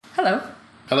Hello.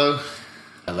 Hello.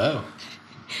 Hello.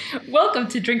 Welcome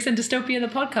to Drinks and Dystopia, the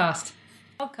podcast.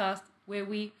 Podcast where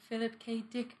we Philip K.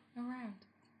 Dick around.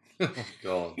 Oh,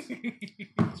 God.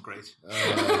 That's great.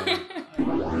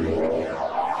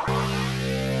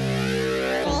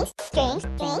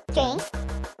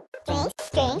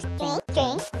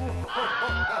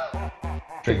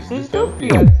 Drinks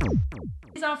Dystopia.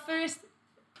 It's our first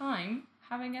time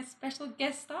having a special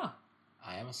guest star.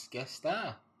 I am a guest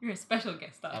star. You're a special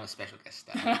guest star. I'm a special guest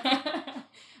star.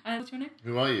 What's your name?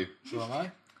 Who are you? Who am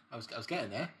I? I was getting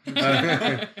there.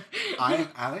 I am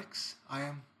Alex. I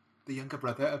am the younger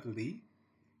brother of Lee.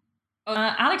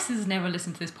 Alex has never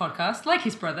listened to this podcast, like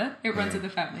his brother. It runs in the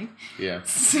family. Yeah.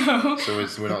 So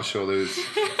we're not sure we're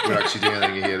actually doing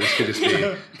anything here. This could just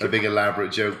be a big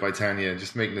elaborate joke by Tanya,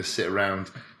 just making us sit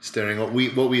around staring at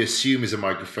what we assume is a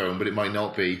microphone, but it might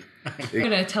not be. I'm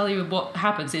going to tell you what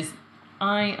happens is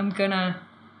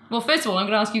well, first of all, I'm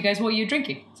going to ask you guys what you're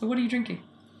drinking. So what are you drinking?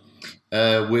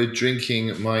 We're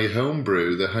drinking my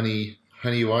homebrew, the Honey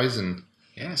Weizen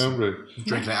Yes. homebrew.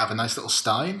 Drinking it out of a nice little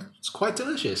stein. It's quite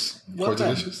delicious. Well Quite done.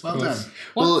 delicious. Well Nice. done.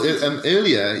 Well,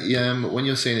 earlier, when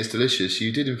you're saying it's delicious,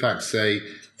 you did in fact say,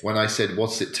 when I said,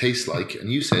 what's it taste like? And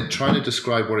you said, trying to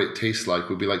describe what it tastes like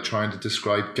would be like trying to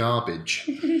describe garbage.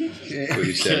 That's what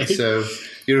you said. So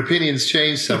your opinions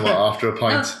changed somewhat after a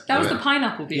pint. That was the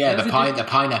pineapple beer. Yeah, That the was a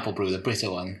pineapple brew, the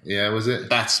bitter one. Yeah, was it?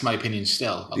 That's my opinion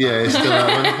still. Yeah, it's still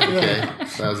that one? Okay, that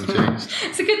hasn't changed.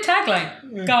 It's a good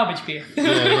tagline. Garbage beer.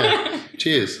 Yeah.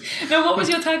 Cheers. No, what was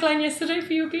your tagline yesterday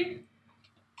for your beer?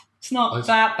 It's not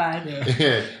that bad.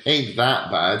 Yeah, ain't that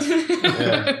bad.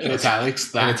 Yeah. In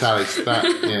italics, that. In italics, that,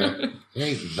 yeah. It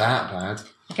ain't that bad.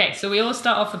 Okay, so we all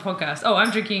start off the podcast. Oh,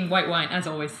 I'm drinking white wine, as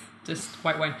always. Just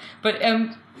white wine. But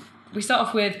we start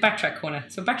off with Backtrack Corner.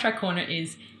 So Backtrack Corner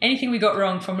is anything we got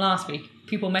wrong from last week.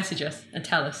 People message us and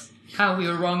tell us how we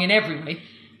were wrong in every way.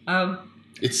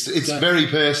 It's very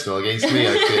personal against me,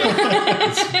 I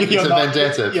feel. It's a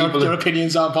vendetta. Your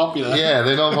opinions aren't popular. Yeah,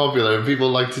 they're not popular, and people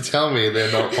like to tell me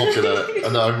they're not popular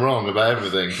and that I'm wrong about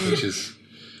everything, which is...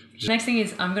 Next thing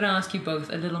is I'm going to ask you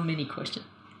both a little mini question.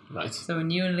 Right. So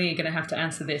you and Lee are going to have to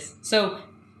answer this. So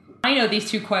I know these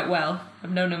two quite well.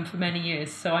 I've known them for many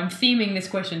years. So I'm theming this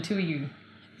question to you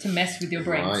to mess with your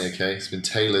brains. Right, okay. It's been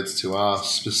tailored to our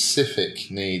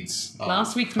specific needs.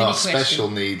 Last week's mini Our question.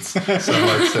 special needs, some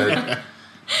might say.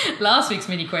 Last week's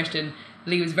mini question,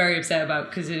 Lee was very upset about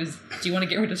because it was, do you want to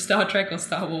get rid of Star Trek or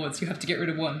Star Wars? You have to get rid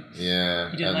of one.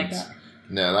 Yeah. You didn't like that?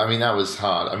 No, I mean, that was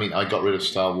hard. I mean, I got rid of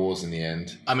Star Wars in the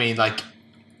end. I mean,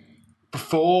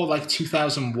 before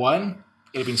 2001,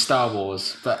 it had been Star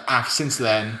Wars, but since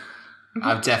then,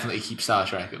 I've definitely keep Star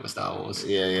Trek over Star Wars.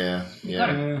 Yeah.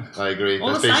 I agree. All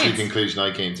That's the basically science. the conclusion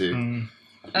I came to.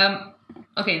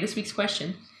 Okay, this week's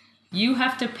question. You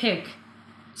have to pick.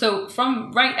 So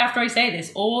from right after I say this,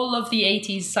 all of the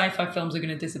 80s sci-fi films are going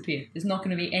to disappear. There's not going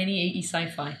to be any 80s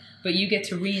sci-fi, but you get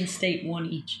to reinstate one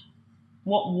each.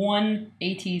 What one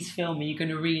 80s film are you going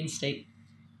to reinstate?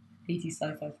 80s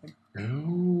sci-fi film.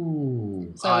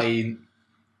 Ooh. So, I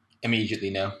immediately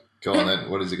know. Go on then.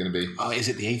 What is it going to be? Oh, is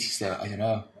it the 80s though? I don't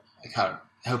know. I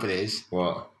hope it is.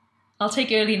 What? I'll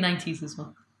take early 90s as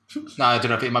well. No, I don't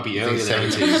know if it might be earlier than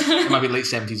 70s. 80s. It might be late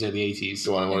 70s, early 80s.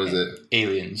 Go on, what is it?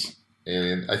 Aliens.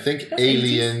 Alien. I think That's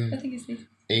Alien... 80s. I think it's the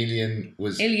Alien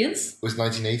was... Aliens? Was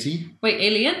 1980? Wait,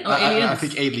 Alien or Aliens? I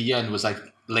think Alien was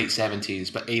late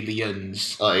 70s, but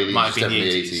Aliens Aliens might was have been the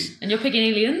definitely 80s. And you're picking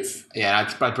Aliens? Yeah,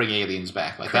 I'd bring Aliens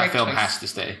back. That Correct film choice. has to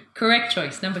stay. Correct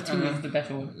choice. Number 2 is the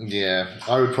better one. Yeah.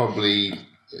 I would probably...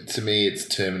 To me, it's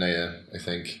Terminator, I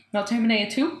think. Not Terminator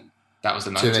 2? That was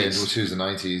the 90s. Terminator 2 is the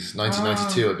 90s.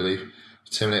 1992, I believe.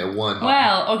 Terminator 1.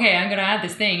 Well, okay, I'm going to add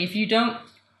this thing. If you don't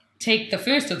take the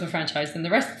first of the franchise, then the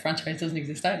rest of the franchise doesn't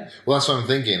exist either. Well, that's what I'm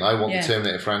thinking. I want Yeah. the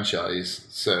Terminator franchise.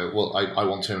 So, I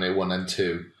want Terminator 1 and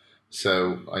 2.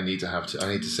 So, I need to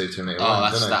save Terminator 1,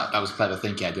 Oh, don't I? that was clever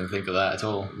thinking. I didn't think of that at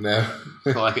all. No.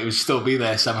 I felt like it would still be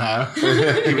there somehow,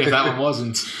 even if that one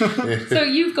wasn't. So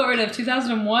you've got rid of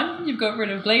 2001, you've got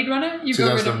rid of Blade Runner, you've got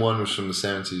rid of... 2001 was from the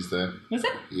 70s, though. Was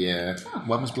it? Yeah.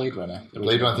 When was Blade Runner?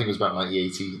 Blade Runner, I think, was about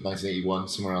 1981,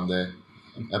 somewhere around there.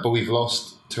 But we've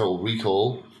lost Total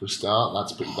Recall for a start.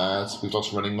 That's pretty bad. We've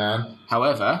lost Running Man.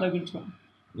 However,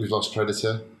 We've lost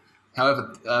Predator.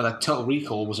 Total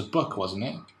Recall was a book, wasn't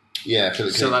it? Yeah,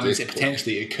 Philip So K. that means Dick.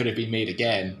 potentially it could have been made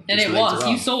again. And just it later was.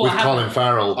 on. You saw what With happened. Colin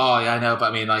Farrell. Oh, yeah, I know,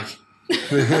 but I mean,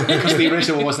 because the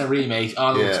original wasn't a remake,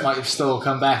 Arnold Yeah. might have still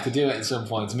come back to do it at some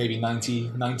point, maybe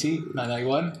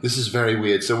 1991. This is very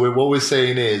weird. So what we're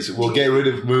saying is we'll get rid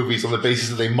of movies on the basis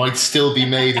that they might still be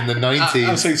made in the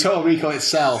 90s. So Total Recall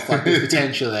itself, there's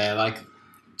potential there,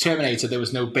 Terminator, there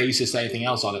was no basis to anything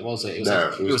else on it, was it? It was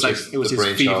No, like, just it was the his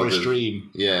brainchild feverish of- dream.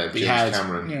 Yeah, that he James had.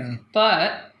 Cameron. Yeah.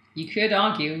 But you could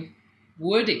argue,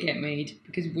 would it get made?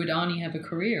 Because would Arnie have a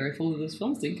career if all of those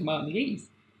films didn't come out in the 80s?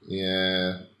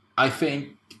 Yeah. I think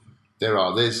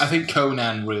There's. I think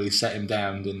Conan really set him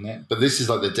down, didn't it? But this is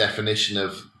like the definition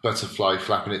of butterfly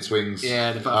flapping its wings.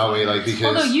 Yeah, the Are we butterfly like wings.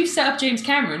 because Although you set up James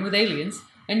Cameron with Aliens,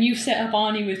 and you've set up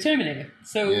Arnie with Terminator.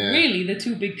 So Yeah. really, the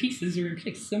two big pieces are in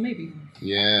place. So maybe.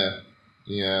 yeah.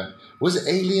 Was it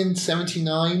Alien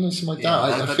 79 or something like Yeah,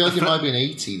 that? I but feel like the it fir- might be an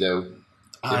 80 though.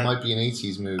 It might be an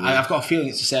 80s movie. I've got a feeling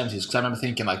it's the 70s because I remember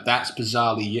thinking like that's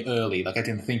bizarrely early. Like I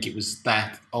didn't think it was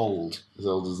that old. as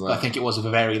old as that. But I think it was the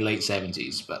very late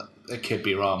 70s, but it could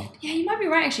be wrong. Yeah, you might be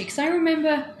right actually, because I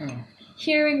remember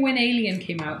hearing when Alien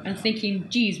came out and thinking,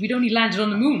 geez, we'd only landed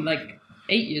on the moon like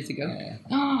 8 years ago. Yeah.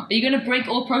 Are you going to break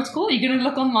all protocol? Are you going to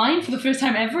look online for the first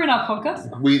time ever in our podcast?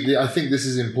 I think this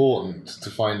is important to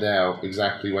find out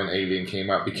exactly when Alien came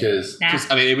out because Nah.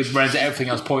 I mean, it was rendered everything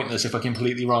else pointless if we're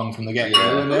completely wrong from the get-go.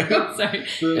 Yeah. Sorry.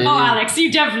 Oh, Alex,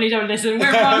 you definitely don't listen.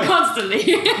 We're wrong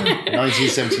constantly.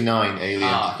 1979 Alien.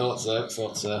 Ah, thought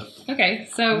so. Okay,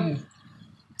 so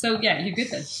yeah, you're good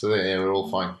then. So yeah, we're all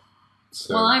fine.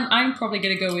 So Well, I'm probably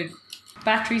going to go with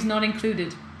batteries not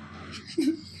included.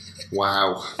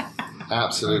 wow,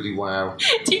 absolutely wow.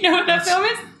 Do you know what that film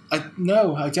is?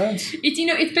 No, I don't.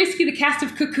 It's basically the cast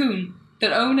of Cocoon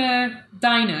that own a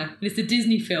diner, and it's a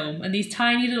Disney film, and these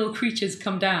tiny little creatures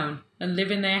come down and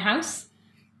live in their house,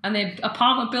 and their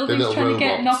apartment building's little trying to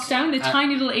get robots. knocked down. They're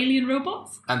tiny little alien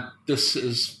robots. And this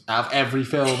is, out of every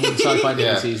film in sci-fi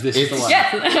Yeah. 80s, this is the It's- one.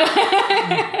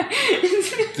 Yes.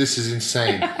 This is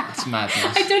insane. It's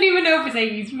madness. I don't even know if it's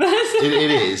 80s, but It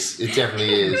is. It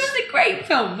definitely it is. was a great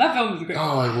film. That film was great.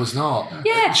 Oh, it was not.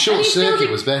 Yeah, Short and he's Circuit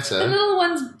building- was The better. little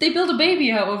ones, they build a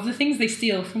baby out of the things they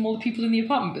steal from all the people in the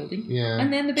apartment building. Yeah.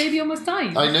 And then the baby almost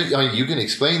dies. I know. You can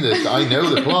explain this. I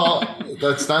know the plot.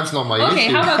 That's not my Okay,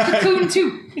 issue. how about Cocoon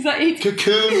 2? Is that 80s?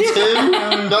 Cocoon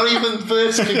 2? Not even the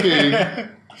first Cocoon.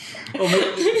 Well, maybe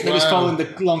it's Wow. following the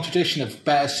long tradition of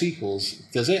better sequels,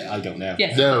 does it? I don't know.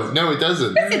 Yes. No, it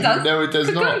doesn't. Yes, it does. No, it does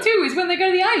Cocoon not. 2 is when they go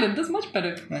to the island. That's much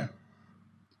better.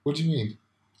 What do you mean?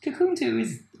 Cocoon 2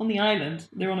 is on the island.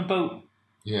 They're on a boat.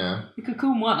 Yeah. The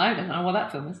Cocoon 1, I don't know what that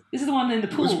film is. This is the one in the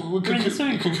pool. We're in the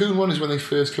swimming pool. Cocoon 1 is when they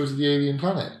first go to the alien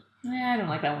planet. Yeah, I don't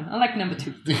like that one. I like number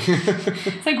 2.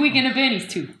 It's like Weekend at Bernie's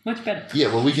 2. Much better. Yeah,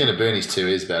 well, Weekend at Bernie's 2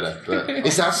 is better. But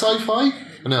is that sci-fi?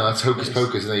 No, that's Hocus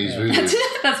Pocus and they use voodoo.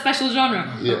 That special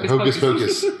genre. Yeah, Hocus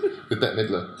Pocus with Bette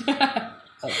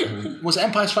Midler. Was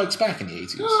Empire Strikes Back in the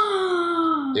 80s?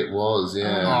 It was,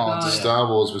 yeah. Oh my God. Star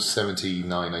Wars was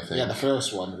 79, I think. Yeah, the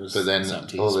first one was But then,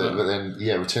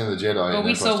 70s. Return of the Jedi. Well, and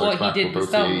we Empire saw Strikes what he Back did were with both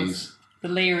Star the Wars. 80s. The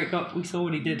layer it got, we saw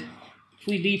what he did. If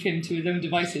we leave him to his own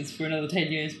devices for another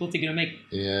 10 years, what's he going to make?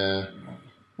 Yeah.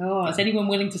 Oh, is anyone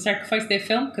willing to sacrifice their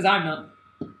film? Because I'm not.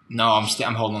 No,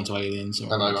 I'm holding on to Aliens.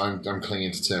 And I'm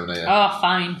clinging to Terminator. Oh,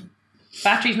 fine.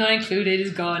 Batteries not included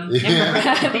is gone.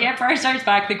 Yeah. The Empire Strikes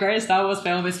Back, the greatest Star Wars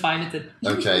film, is fine. It's in.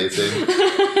 Okay, it's in.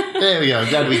 There we go. I'm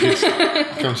glad we could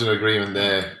come to an agreement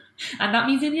there. And that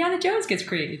means Indiana Jones gets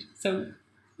created. So,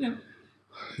 you know.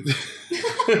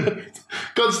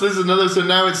 God, so there's another. So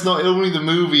now it's not only the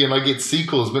movie and I get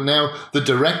sequels, but now the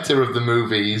director of the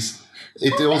movies.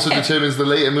 It also determines the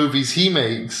later movies he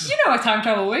makes. You know how time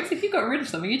travel works. If you got rid of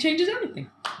something, it changes everything.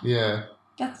 Yeah,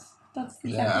 That's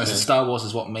Yeah, Star Wars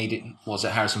is what made it. Was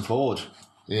it Harrison Ford?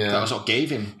 yeah. That was what gave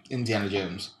him Indiana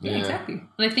Jones. Yeah, exactly.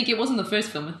 And I think it wasn't the first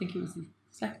film. I think it was the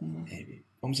second one. Maybe.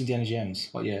 When was Indiana Jones?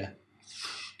 What year?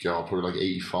 God, probably like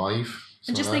 85.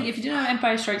 And just think, if you didn't have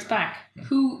Empire Strikes Back,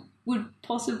 who would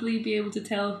possibly be able to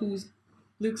tell who's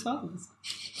Luke's father was?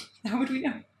 How would we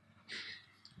know?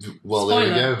 Well, there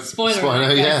we go.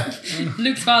 Spoiler, yeah. yes.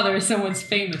 Luke's father is someone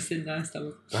famous in Star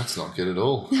Wars. That's not good at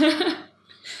all.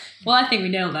 Well, I think we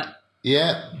nailed that.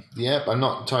 Yeah. I'm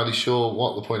not entirely sure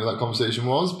what the point of that conversation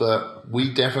was, but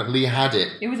we definitely had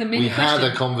it. It was a mini We had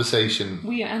question. a conversation.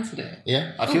 We answered it.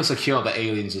 Yeah. I feel secure that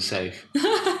aliens are safe.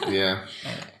 Yeah.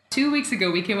 2 weeks ago,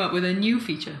 we came up with a new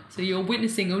feature. So you're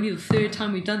witnessing only the third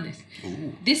time we've done this.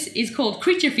 Ooh. This is called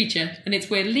Creature Feature, and it's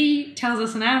where Lee tells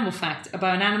us an animal fact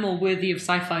about an animal worthy of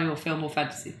sci-fi or film or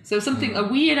fantasy. So something, a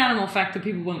weird animal fact that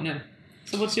people won't know.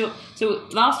 So So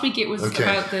last week it was Okay.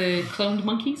 about the cloned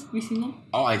monkeys. Have you seen them?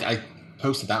 Oh, I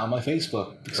posted that on my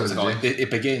Facebook because I was Oh, like, did it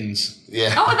begins.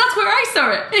 Yeah. Oh, that's where I saw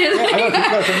it. I don't think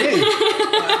that's from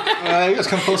me. Let's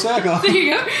come full circle. There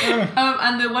you go.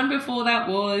 And the one before that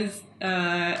was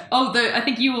I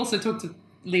think you also talked to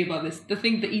Lee about this. The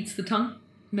thing that eats the tongue.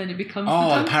 And then it becomes Oh, the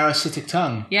the tongue. parasitic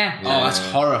tongue. Yeah. Oh, that's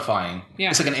horrifying.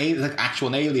 Yeah. It's like like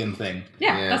actual alien thing.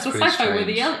 Yeah, that's it's what pretty sci-fi were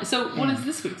the strange. So what is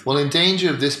this week's? Well, in danger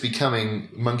of this becoming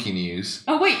monkey news.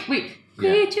 Oh, wait.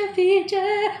 Yeah. Feature.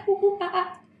 Ooh,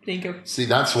 ah. There you go. See,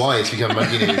 that's why it's become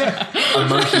monkey news. A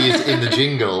monkey is in the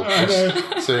jingle,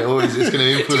 so it's going to Do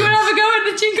you influence. want to have a go at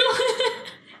the jingle?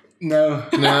 No.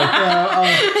 No.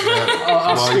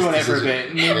 I'll Wise stew on it for a decision.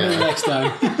 bit. Maybe Yeah. next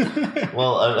time.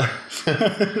 Well,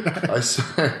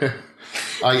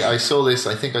 I saw this.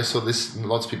 I think I saw this.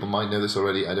 Lots of people might know this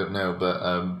already. I don't know, but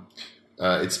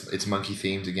it's monkey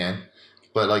themed again.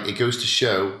 But like, it goes to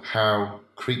show how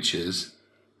creatures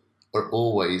are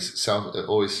always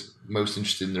most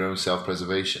interested in their own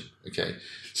self-preservation. Okay,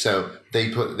 so they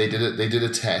did a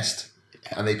test,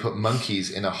 and they put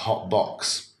monkeys in a hot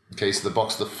box. Okay, so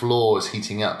the floor is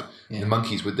heating up. The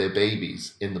monkeys with their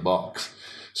babies in the box.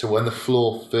 So when the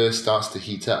floor first starts to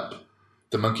heat up,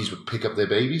 the monkeys would pick up their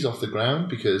babies off the ground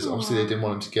because obviously they didn't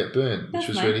want them to get burned, which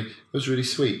That's was really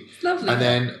sweet. Lovely. And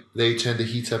then they turned the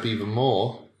heat up even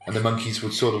more, and the monkeys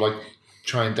would sort of like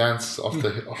try and dance off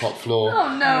the hot floor.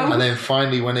 Oh, no. And then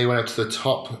finally, when they went up to the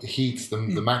top heat, the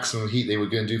maximum heat they were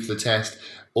going to do for the test,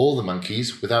 all the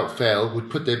monkeys, without fail, would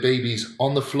put their babies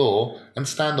on the floor and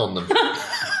stand on them.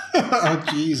 Oh,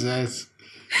 Jesus.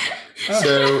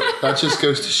 So that just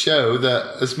goes to show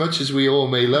that as much as we all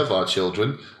may love our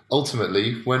children,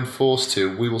 ultimately, when forced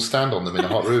to, we will stand on them in a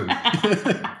hot room.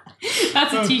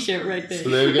 That's a t-shirt right there. So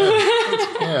there we go.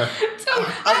 Yeah. So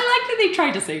I like that they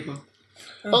tried to save them.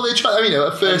 Oh, they tried. I mean,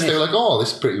 at first they were like, "Oh,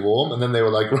 this is pretty warm," and then they were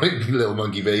like, "Right, little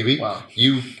monkey baby, Wow.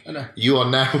 you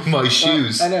are now my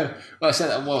shoes." I know. Well, I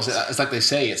said, it's like they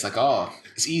say, it's like,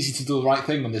 it's easy to do the right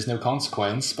thing when there's no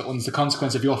consequence, but when there's the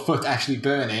consequence of your foot actually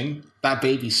burning, that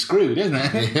baby's screwed, isn't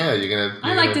it? Yeah, you're gonna.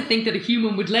 I like to think that a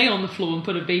human would lay on the floor and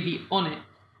put a baby on it.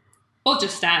 Or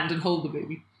just stand and hold the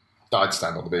baby. I'd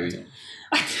stand on the baby.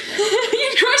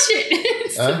 You'd crush it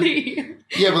instantly.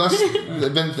 Yeah, but that's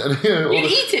then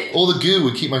You'd eat it. All the goo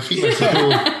would keep my feet nice and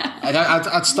cool.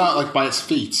 I'd start like by its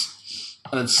feet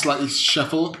and then slightly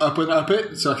shuffle up and up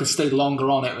it so I can stay longer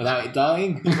on it without it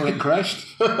dying or getting crushed.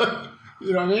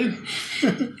 You know what I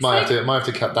mean? Might have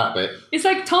to cut that bit. It's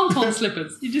like Tom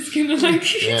slippers. You're just gonna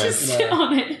just sit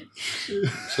on it.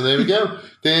 So there we go.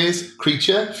 There's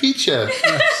creature feature.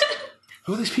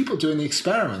 Who are these people doing the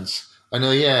experiments? I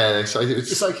know. Yeah, it's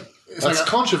That's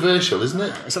controversial, isn't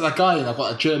it? It's like that guy, I've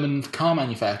got a German car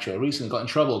manufacturer recently got in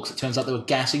trouble because it turns out they were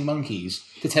gassing monkeys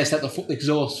to test out the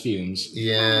exhaust fumes.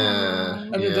 Yeah.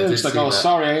 And they're I did just like, see that.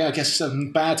 sorry, I guess it's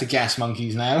bad to gas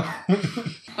monkeys now.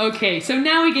 Okay, so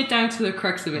now we get down to the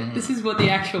crux of it. This is what the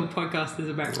actual podcast is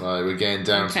about. Right, we're getting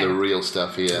down to Okay. the real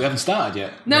stuff We here. haven't started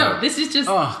yet. No, No. this is just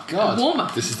Oh, God. a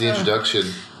warm-up. This is the introduction.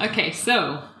 Okay,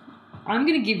 so I'm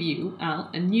going to give you, Al,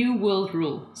 a new world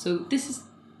rule. So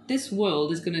this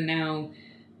world is going to now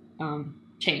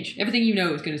change. Everything you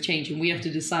know is going to change, and we have to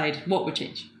decide what would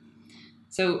change.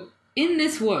 So in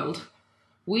this world,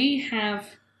 we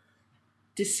have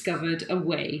discovered a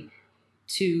way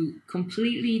to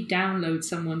completely download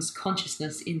someone's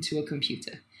consciousness into a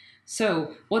computer.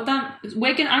 So I'm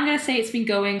going to say it's been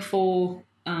going for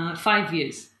 5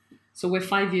 years. So we're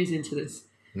 5 years into this.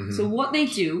 Mm-hmm. So what they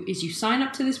do is you sign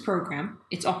up to this program.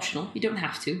 It's optional. You don't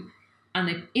have to. And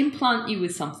they implant you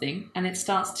with something, and it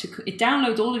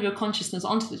downloads all of your consciousness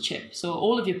onto the chip. So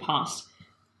all of your past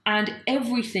and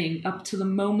everything up to the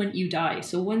moment you die.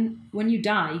 So when you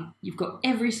die, you've got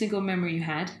every single memory you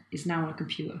had is now on a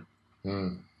computer.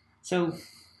 So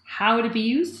how would it be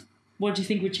used? What do you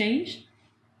think would change?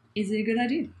 Is it a good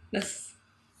idea?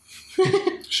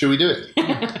 Should we do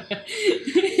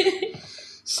it?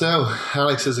 So,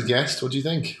 Alex, as a guest, what do you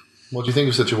think? What do you think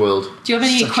of such a world? Do you have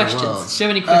any Such a questions? world. Do you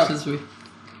have any questions for me?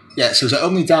 Yeah, so is it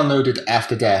only downloaded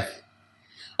after death?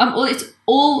 Well, it's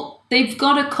all they've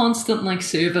got a constant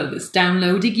server that's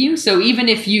downloading you. So even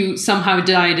if you somehow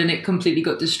died and it completely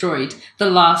got destroyed, the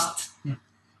last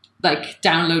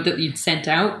download that you'd sent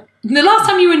out, the last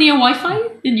time you were near Wi-Fi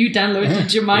and you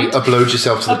downloaded your mind, Upload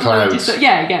yourself to the clouds.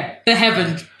 the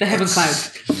heaven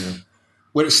cloud.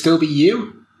 Would it still be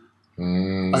you? I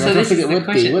don't think it would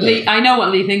be, would it? I know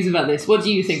what Lee thinks about this. What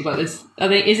do you think about this?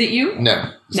 Is it you?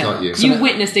 No, it's not you. You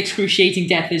witnessed excruciating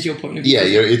death is your point of view. Yeah,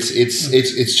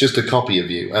 it's just a copy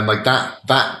of you, and like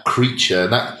that creature,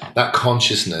 that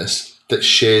consciousness that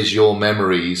shares your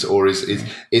memories, or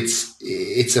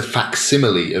it's a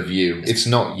facsimile of you. It's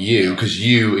not you because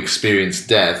you experienced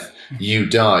death, you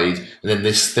died, and then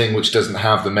this thing which doesn't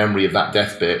have the memory of that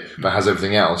death bit but has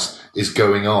everything else is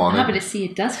going on. How about to see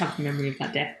it does have the memory of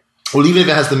that death? Well, even if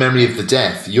it has the memory of the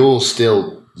death, you're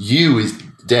still you.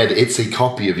 dead, it's a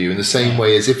copy of you in the same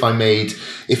way as if I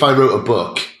wrote a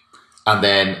book and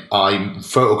then I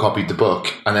photocopied the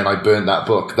book and then I burned that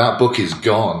book is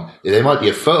gone. There might be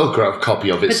a photograph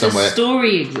copy of it But somewhere. the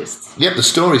story exists. Yep, the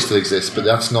story still exists, but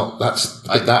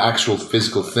that actual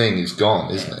physical thing is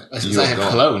gone, isn't it? It's You're like a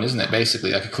gone. clone, isn't it?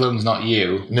 Basically, like a clone's not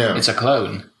you. No. It's a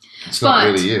clone. It's not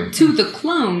But really you. to the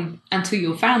clone and to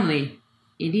your family,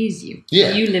 it is you.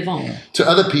 Yeah. You live on. To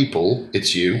other people,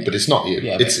 it's you, but it's not you.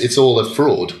 Yeah, it's all a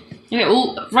fraud. Okay,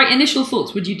 right, initial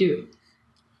thoughts, would you do it?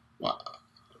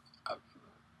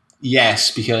 Yes,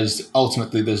 because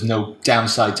ultimately there's no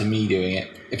downside to me doing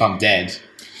it if I'm dead.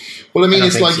 Well, I mean, I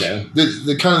it's don't like think so.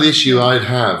 the kind of the issue I'd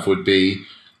have would be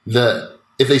that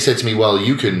if they said to me, well,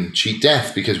 you can cheat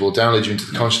death because we'll download you into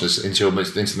the consciousness, into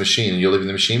the machine, and you'll live in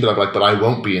the machine, but I'd be like, but I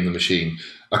won't be in the machine.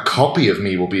 A copy of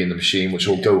me will be in the machine, which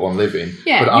will go on living.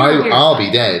 Yeah, but you're aware of I'll that.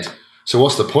 be dead. So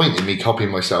what's the point in me copying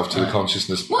myself to the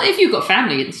consciousness? Well, if you've got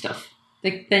family and stuff,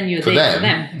 then you're For there for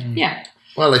them? them. Yeah.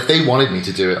 Well, if they wanted me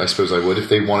to do it, I suppose I would. If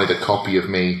they wanted a copy of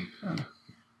me,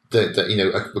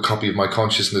 a copy of my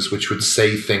consciousness, which would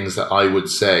say things that I would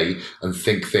say and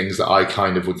think things that I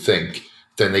kind of would think,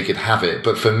 then they could have it.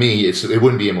 But for me, it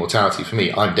wouldn't be immortality. For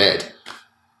me, I'm dead.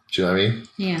 Do you know what I mean?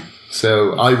 Yeah.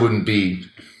 So I wouldn't be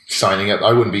signing up.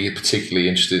 I wouldn't be particularly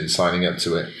interested in signing up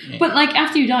to it. But like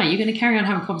after you die, you're going to carry on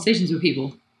having conversations with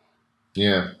people.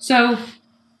 Yeah. So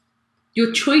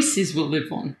your choices will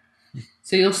live on.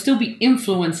 So you'll still be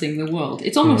influencing the world.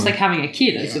 It's almost like having a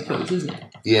kid, I suppose, isn't it?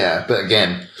 Yeah, but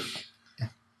again,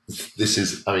 this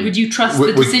is. I mean, Would you trust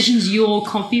the decisions your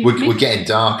copy would make? we're getting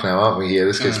dark now, aren't we? Here,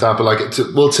 this gets dark.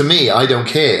 But to me, I don't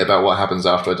care about what happens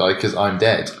after I die because I'm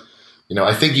dead.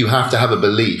 I think you have to have a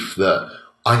belief that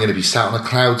I'm going to be sat on a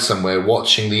cloud somewhere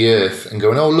watching the Earth and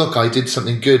going, "Oh, look, I did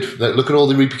something good. Look at all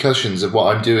the repercussions of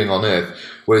what I'm doing on Earth."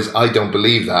 Whereas I don't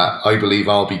believe that. I believe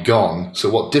I'll be gone. So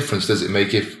what difference does it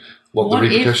make if what the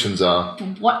repercussions are?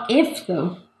 What if,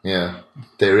 though? Yeah,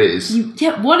 there is.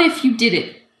 What if you did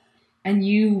it and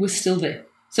you were still there?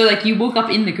 So, like, you woke up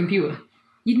in the computer.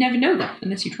 You'd never know that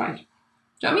unless you tried.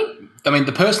 Do you know what I mean? I mean,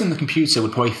 the person in the computer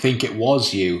would probably think it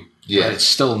was you. Yeah. But it's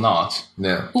still not.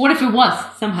 No. But what if it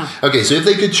was, somehow? Okay, so if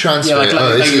they could transfer... Yeah, this like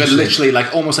is you could interesting. literally,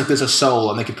 like, almost like there's a soul,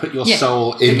 and they could put your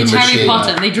soul in the It's Harry machine.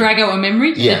 Potter, and they drag out a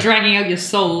memory. Yeah. They're dragging out your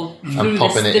soul through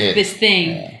popping it in. this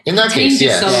thing. In that Change case,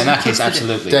 your yeah. soul Yeah, in that and case, put it in.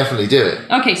 absolutely. Definitely do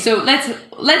it. Okay, so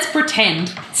let's pretend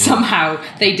somehow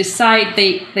they decide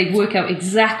they work out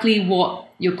exactly what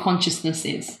your consciousness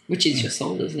is, which is your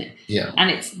soul, isn't it? Yeah. And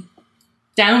it's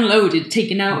downloaded,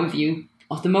 taken out of you.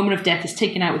 At the moment of death, is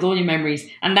taken out with all your memories,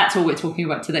 and that's what we're talking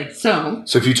about today. So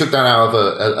if you took that out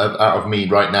of me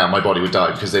right now, my body would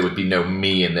die because there would be no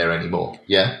me in there anymore.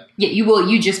 Yeah? yeah, you will.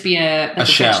 You just be a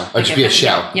shell. I'd just be a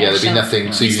shell. Yeah, there'd be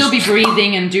nothing. So You'd you still be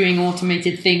breathing and doing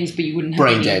automated things, but you wouldn't have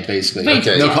brain any- dead, basically. Brain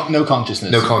Okay. dead, yeah. No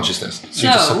consciousness. no consciousness. So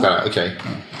you just So- suck that out. Okay.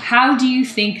 How do you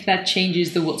think that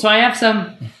changes the world? So I have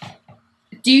some.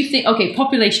 Do you think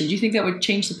population? Do you think that would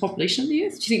change the population of the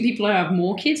Earth? Do you think people have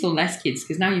more kids or less kids?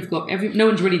 Because now you've got no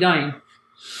one's really dying.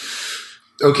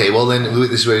 Okay, well then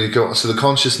this is where you go. So the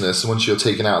consciousness, once you're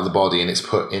taken out of the body and it's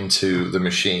put into the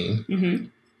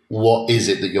machine, what is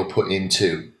it that you're put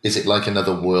into? Is it like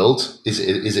another world? Is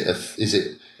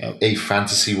it a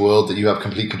fantasy world that you have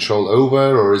complete control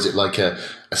over, or is it like a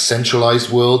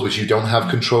centralized world which you don't have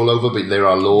control over, but there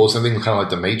are laws? Something kind of like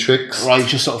the Matrix. Right,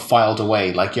 just sort of filed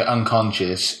away, like you're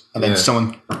unconscious, and then Yeah.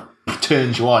 someone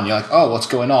turns you on. You're like, oh, what's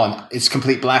going on? It's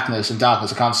complete blackness and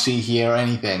darkness. I can't see, hear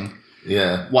anything.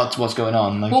 Yeah. What's going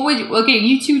on? Like, What would you,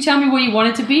 you two tell me what you want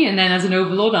it to be, and then as an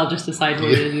overlord, I'll just decide what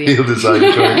it is. He'll decide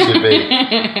which one it should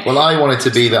be. Well, I want it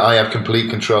to be that I have complete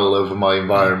control over my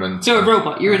environment. So a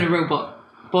robot. You're in a robot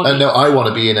body. No, I want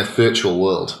to be in a virtual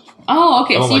world. Oh,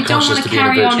 okay. I want So my you don't want consciousness to to be in a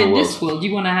carry on virtual in world. this world.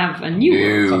 You want to have a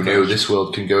new world. No, this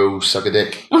world can go suck a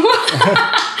dick.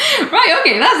 Right,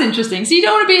 okay, that's interesting. So you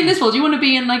don't want to be in this world. You want to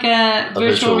be in like a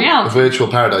virtual A reality. virtual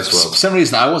paradise for world. some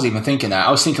reason, I wasn't even thinking that.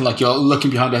 I was thinking like you're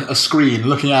looking behind a screen,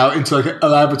 looking out into like a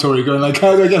laboratory, going like,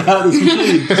 how do I get out of this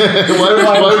machine?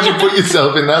 why would you put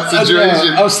yourself in that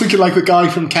situation? I was thinking like the guy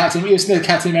from Captain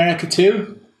America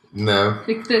 2. No.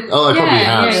 Like Oh, I probably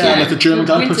have, Yeah, like the German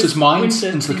guy puts his mind Winter.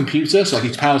 into the computer, so like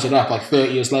he powers it up. Like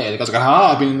 30 years later, the guy's like,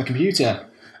 "Ah, I've been in the computer,"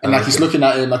 and like he's looking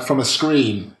at it like from a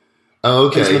screen. Oh,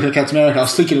 He's looking okay. at Captain America. I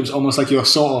was thinking it was almost like you're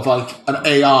sort of like an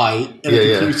AI in Yeah, a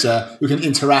yeah. computer who can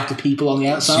interact with people on the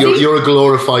outside. You're a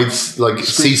glorified like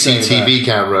Screensaver. CCTV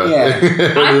camera.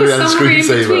 Yeah. I was And somewhere in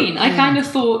screensaver. between. I kind of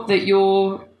thought that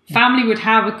your family would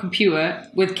have a computer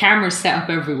with cameras set up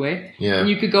everywhere. Yeah. And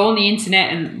you could go on the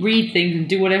internet and read things and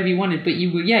do whatever you wanted, but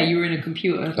you were in a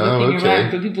computer looking okay.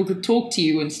 around, but people could talk to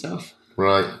you and stuff.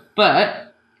 Right.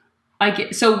 But I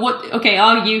get. So what? Okay,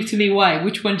 argue to me why.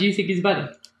 Which one do you think is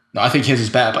better? No, I think his is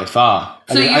better by far.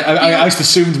 So I just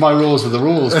assumed my rules were the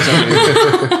rules. For some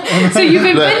reason. So you've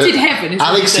invented heaven. Is what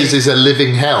you're Alex's saying. is a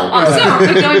living hell. Oh,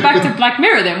 so but going back to Black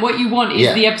Mirror, then what you want is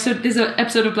Yeah. the episode. There's an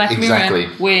episode of Black Exactly.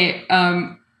 Mirror where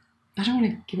I don't want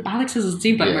to give Alex hasn't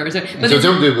seen Black Yeah. Mirror, So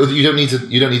there's you don't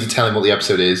need to tell him what the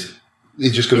episode is. You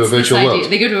just go to a it's this virtual idea.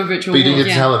 world. They go to a virtual But you world. don't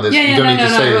need to tell him this. Yeah, You don't need to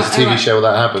say it's a TV right. show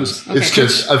that happens. Okay. It's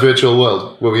just a virtual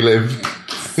world where we live.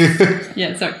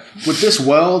 Yeah, sorry. Would this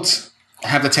world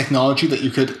have the technology that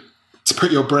you could to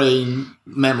put your brain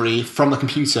memory from the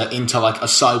computer into like a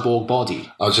cyborg body?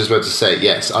 I was just about to say,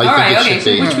 yes. I All think right, it okay. should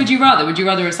So be. which would you rather? Would you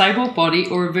rather a cyborg body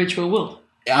or a virtual world?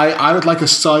 I would like a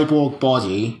cyborg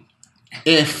body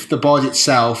if the body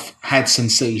itself had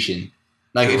sensation.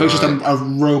 Like if it was just a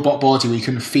robot body where you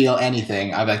couldn't feel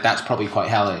anything, I'd be like, that's probably quite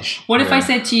hellish. What if I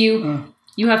said to you,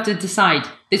 you have to decide.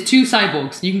 There's two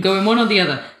cyborgs. You can go in one or the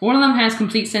other. One of them has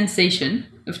complete sensation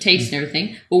of taste and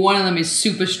everything, but one of them is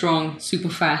super strong, super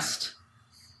fast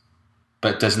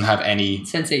But doesn't have any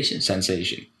sensation.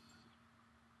 sensation.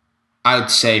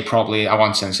 I'd say probably I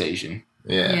want sensation.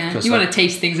 Yeah. Yeah, Because you like- want to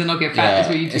taste things and not get fat. That's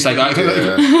what you do. It's like Yeah,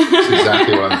 that's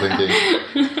exactly what I'm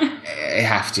thinking. I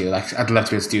have to. Like, I'd love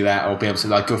to be able to do that, or be able to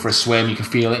like go for a swim. You can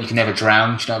feel it. You can never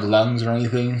drown. You don't have lungs or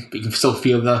anything, but you can still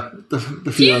feel the Do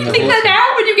you feeling. think that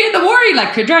now when you get the worry,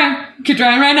 like could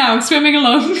drown right now, swimming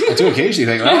along? I do occasionally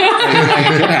think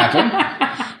that. It could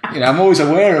happen. You know, I'm always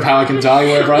aware of how I can die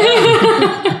wherever I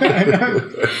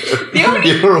am.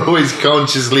 You're always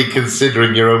consciously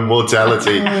considering your own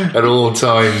mortality at all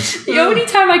times. The only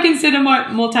time I consider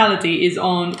mortality is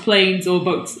on planes or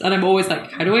boats, and I'm always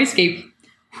like, how do I escape?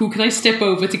 Who can I step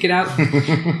over to get out?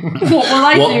 What will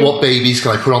I do? What babies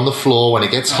can I put on the floor when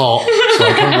it gets hot so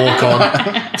I can walk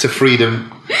on to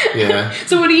freedom? Yeah.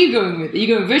 So what are you going with? Are you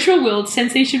going virtual world,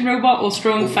 sensation robot, or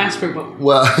strong fast robot?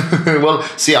 Well,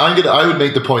 see, I would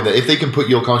make the point that if they can put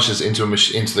your consciousness into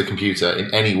into the computer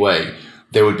in any way,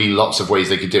 there would be lots of ways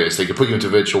they could do it. So they could put you into a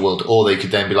virtual world, or they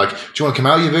could then be like, do you want to come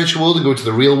out of your virtual world and go into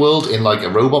the real world in like a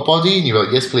robot body? And you're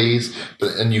like, yes, please.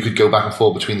 And you could go back and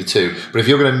forth between the two. But if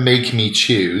you're going to make me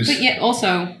choose... But yet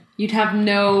also, you'd have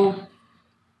no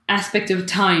aspect of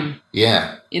time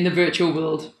Yeah, in the virtual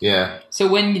world. yeah. So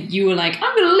when you were like,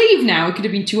 I'm going to leave now, it could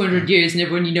have been 200 years and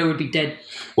everyone you know would be dead.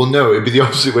 Well, no, it'd be the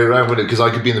opposite way around, wouldn't it? Because I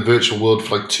could be in the virtual world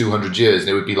for like 200 years and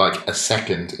it would be like a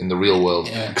second in the real world.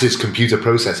 Because it's computer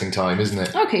processing time, isn't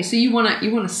it? Okay, so you want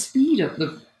to speed up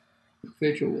the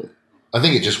virtual world. I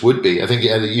think it just would be. I think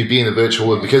you'd be in the virtual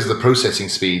world because of the processing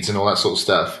speeds and all that sort of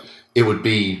stuff. It would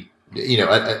be, you know,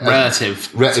 Relative.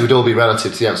 it would all be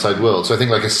relative to the outside world. So I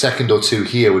think like a second or two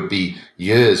here would be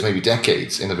years, maybe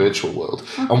decades in the virtual world.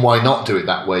 And why not do it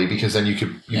that way? Because then you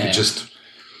could just,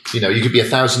 you know, you could be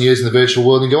 1,000 years in the virtual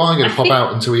world and go, oh, I'm going to pop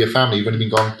out until your family. You've only been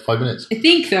gone 5 minutes. I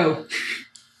think, though,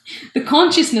 the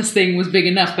consciousness thing was big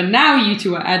enough, but now you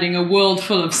two are adding a world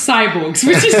full of cyborgs,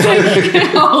 which is like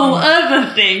a whole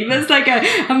other thing. That's like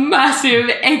a massive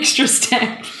extra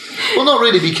step. Well, not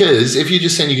really, because if you're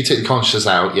just saying you could take the consciousness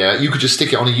out, yeah, you could just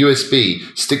stick it on a USB,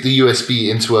 stick the USB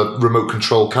into a remote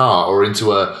control car or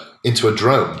into a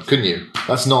drone, couldn't you?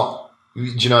 That's not, do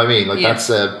you know what I mean? Like that's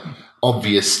a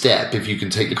obvious step. If you can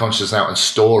take the consciousness out and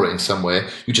store it in somewhere,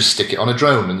 you just stick it on a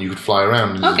drone and you could fly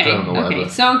around in a drone or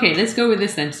whatever. Okay, let's go with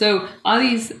this then. So are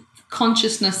these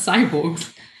consciousness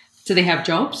cyborgs, do they have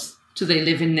jobs? Do they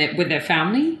live with their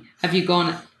family? Have you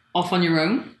gone off on your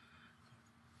own?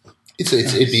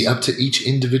 It'd be up to each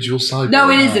individual cyborg. No,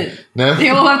 it isn't. No? They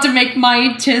all have to make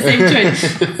my same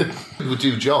choice. Would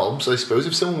do jobs, I suppose.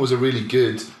 If someone was a really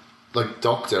good, like,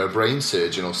 doctor, a brain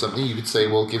surgeon or something, you could say,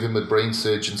 well, give him a brain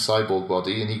surgeon cyborg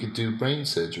body and he could do brain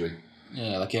surgery.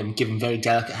 Yeah, like give them very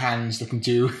delicate hands that can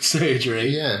do surgery.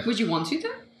 Yeah. Would you want to,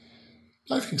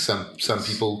 though? I think some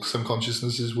people, some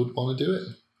consciousnesses would want to do it.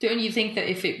 Don't you think that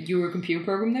if you were a computer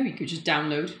program, though, you could just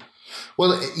download?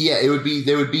 Well, yeah,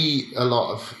 there would be a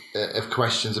lot of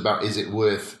questions about, is it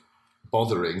worth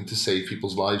bothering to save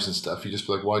people's lives and stuff? You just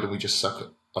be like, why don't we just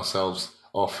suck ourselves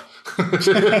off?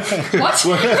 What?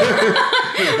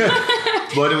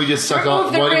 Why don't we just suck Remove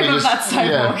off? the Why don't rib we of just that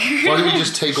cyborg. why don't we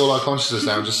just take all our consciousness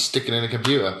out and just stick it in a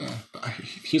computer?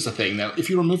 Here's the thing, though. If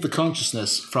you remove the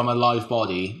consciousness from a live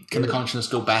body, can the consciousness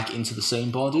go back into the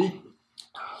same body?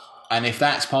 And if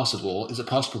that's possible, is it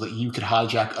possible that you could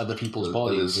hijack other people's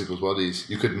bodies? Other people's bodies.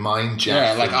 You could mind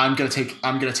jack. Yeah, like them.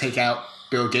 I'm gonna take out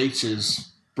Bill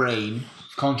Gates's brain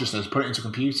consciousness, put it into a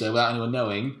computer without anyone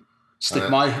knowing, stick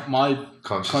my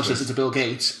consciousness into Bill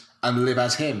Gates, and live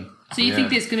as him. So you think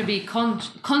there's going to be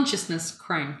consciousness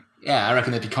crime? Yeah, I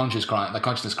reckon there'd be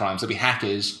consciousness crimes. There'd be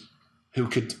hackers who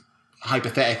could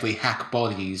hypothetically hack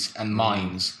bodies and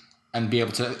minds and be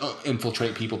able to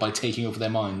infiltrate people by taking over their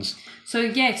minds. So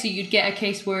you'd get a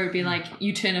case where it'd be like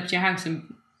you turn up to your house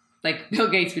and like Bill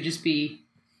Gates would just be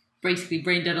basically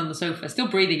brain dead on the sofa, still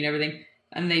breathing and everything,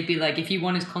 and they'd be like, if you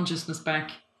want his consciousness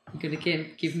back, you're gonna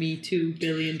give me $2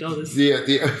 billion.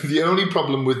 The only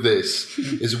problem with this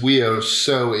is we are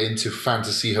so into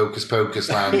fantasy hocus pocus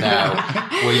land now,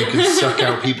 where you can suck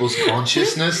out people's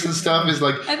consciousness and stuff. Is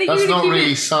like I think that's you gotta not keep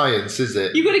really it- science, is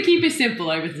it? You gotta keep it simple,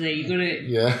 I would say. You gotta,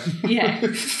 Yeah, yeah.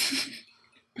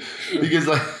 because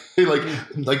like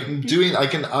doing, I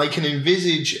can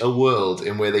envisage a world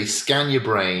in where they scan your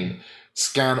brain,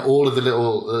 scan all of the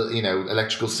little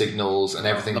electrical signals and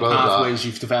everything, The blah blah blah. pathways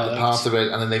you've developed. Part of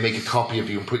it, and then they make a copy of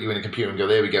you and put you in a computer and go,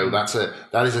 there we go,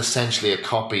 that is essentially a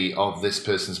copy of this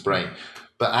person's brain.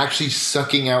 But actually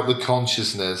sucking out the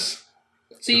consciousness.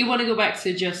 So you want to go back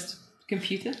to just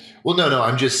computer? Well, no,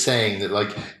 I'm just saying that,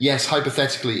 like, yes,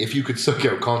 hypothetically, if you could suck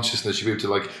out consciousness, you'd be able to,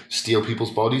 like, steal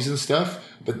people's bodies and stuff.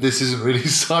 But this isn't really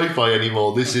sci-fi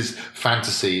anymore. This is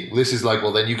fantasy. This is like,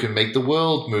 well, then you can make the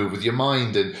world move with your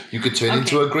mind and you could turn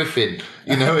into a griffin.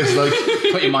 It's like...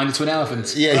 Put your mind into an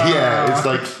elephant. Yeah, it's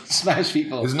like... Smash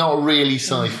people. It's not really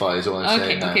sci-fi is what I'm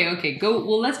saying now. Okay.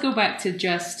 Let's go back to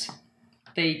just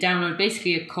they download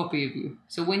basically a copy of you.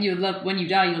 So when you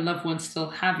die, your loved ones still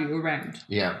have you around.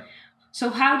 Yeah. So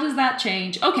how does that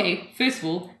change? Okay, first of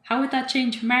all, how would that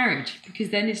change marriage? Because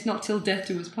then it's not till death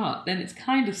do us part. Then it's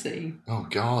kind of saying, Oh,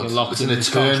 God. You're locked It's in an this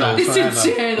eternal... contract. it's Forever.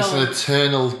 eternal. It's an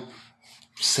eternal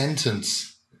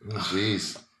sentence. Oh,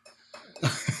 jeez.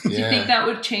 Do you think that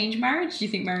would change marriage? Do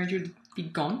you think marriage would be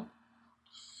gone?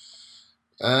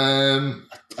 I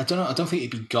don't know. I don't think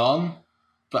it'd be gone,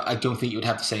 but I don't think it would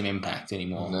have the same impact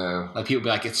anymore. No. Like people would be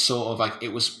like, it's sort of like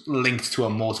it was linked to a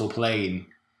mortal plane.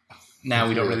 Now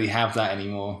we don't really have that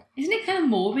anymore. Isn't it kind of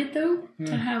morbid though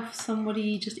to have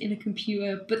somebody just in a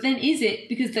computer? But then is it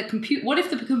because the computer? What if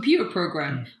the computer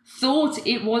program thought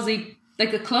it was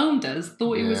like a clone does,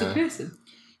 thought it was a Yeah. person?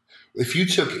 If you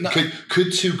took...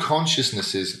 Could two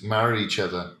consciousnesses marry each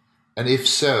other? And if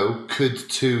so, could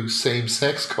two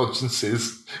same-sex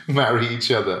consciousnesses marry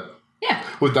each other? Yeah.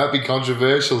 Would that be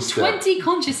controversial still? 20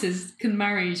 consciousnnesses can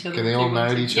marry each other. Can they if all want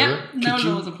marry to. each Yep, other? no Could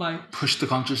you- laws apply. Push the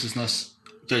consciousness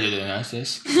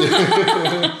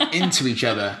into each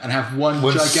other and have one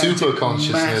gigantic, super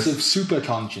consciousness. massive super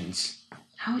conscience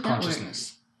How would that work?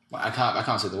 consciousness. Well, I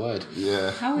can't say the word.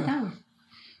 Yeah. How would that work?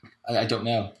 I don't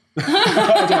know.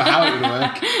 I don't know how it would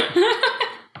work.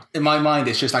 In my mind,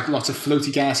 it's just like lots of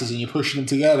floaty gases and you're pushing them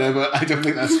together, but I don't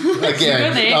think that's...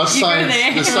 Again, there, our you go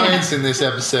there. the science in this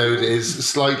episode is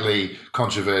slightly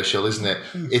controversial, isn't it?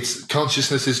 It's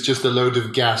consciousness is just a load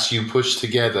of gas you push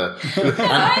together.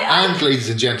 And ladies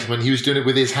and gentlemen, he was doing it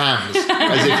with his hands,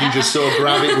 as if you just sort of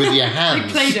grab it with your hands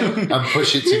Play-Doh. and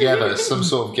push it together, some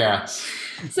sort of gas.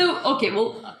 So, okay,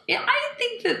 well, yeah, I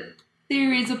think that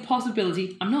there is a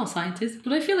possibility. I'm not a scientist,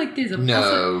 but I feel like there's a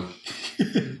No,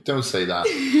 don't say that.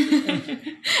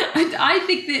 I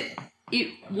think that it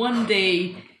one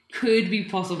day could be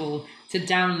possible to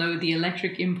download the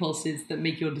electric impulses that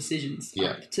make your decisions.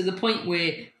 Yeah. To the point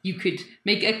where you could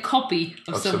make a copy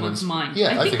of someone's mind.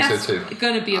 Yeah, I think that's so too.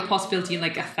 going to be a possibility in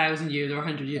like 1,000 years or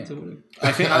 100 years or whatever.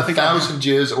 I think 1,000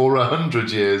 years or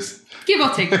 100 years. Give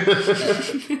or take.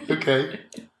 Okay.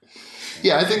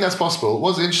 Yeah, I think that's possible.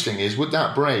 What's interesting is, would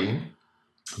that brain,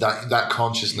 that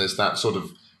consciousness, that sort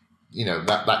of,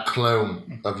 that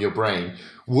clone of your brain,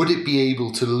 would it be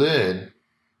able to learn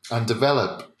and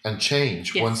develop and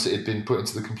change Yes. once it had been put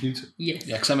into the computer? Yes.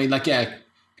 Yeah, because I mean,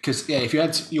 if you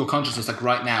had your consciousness like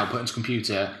right now put into a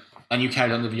computer and you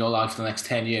carried on living your life for the next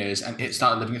 10 years and it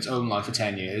started living its own life for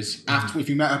 10 years, after if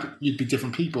you met up, you'd be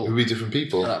different people. It would be different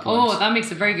people. At that point. Oh, that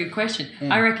makes a very good question.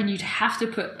 I reckon you'd have to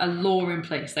put a law in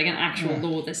place, like an actual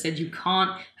law that said you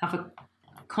can't have a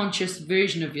conscious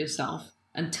version of yourself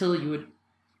until you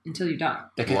die.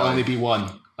 There can Why? only be one,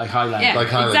 like Highlander. Yeah, Like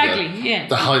Highlander. exactly. Yeah,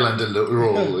 The Highlander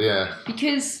rule, yeah.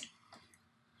 because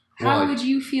how Why? would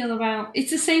you feel about?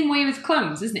 It's the same way with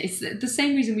clones, isn't it? It's the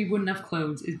same reason we wouldn't have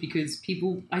clones is because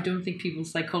I don't think people's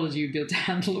psychology would be able to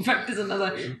handle the fact there's another.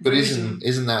 But version.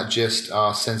 isn't that just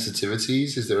our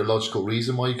sensitivities? Is there a logical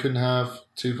reason why you couldn't have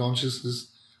two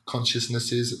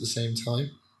consciousnesses at the same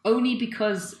time? Only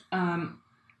because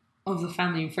of the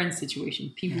family and friends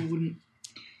situation, people wouldn't.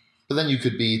 But then you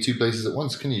could be two places at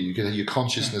once, can you? Your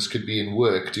consciousness could be in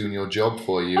work doing your job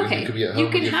for you, and you could be at home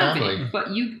with your family. it, but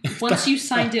once you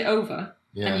signed it over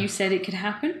Yeah. and you said it could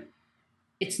happen,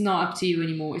 it's not up to you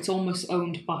anymore. It's almost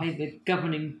owned by the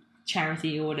governing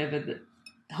charity or whatever that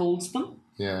holds them.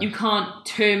 Yeah. You can't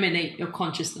terminate your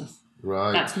consciousness.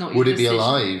 Right. That's not Would your it be decision.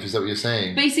 alive? Is that what you're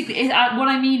saying? Basically, what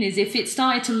I mean is if it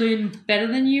started to learn better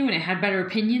than you and it had better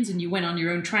opinions and you went on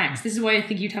your own tracks, this is why I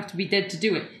think you'd have to be dead to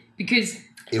do it. Because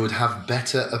It would have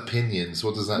better opinions.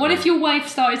 What does that what mean? if your wife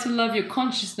started to love your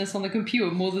consciousness on the computer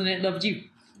more than it loved you?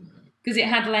 Because it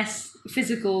had less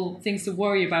physical things to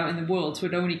worry about in the world, so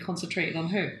it only concentrated on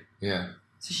her. Yeah.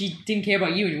 So she didn't care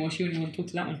about you anymore. She only wanted to talk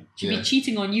to that one. She'd Yeah. be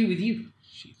cheating on you with you.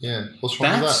 Yeah. What's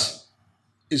wrong with that? That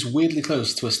is weirdly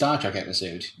close to a Star Trek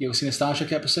episode. You ever seen a Star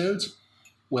Trek episode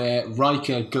where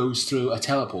Riker goes through a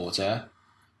teleporter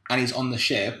and he's on the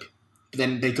ship, but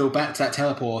then they go back to that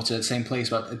teleporter at the same place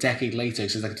about a decade later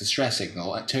because it's like a distress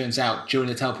signal. It turns out during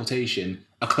the teleportation,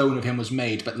 a clone of him was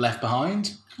made but left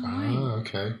behind. Oh,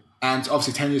 okay. And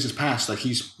obviously 10 years has passed. Like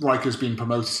Riker's been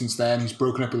promoted since then. He's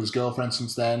broken up with his girlfriend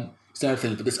since then. It's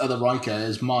everything. But this other Riker,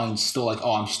 his mind's still like,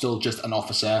 oh, I'm still just an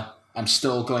officer. I'm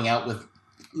still going out with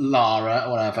Lara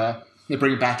or whatever. They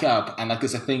bring it back up, and like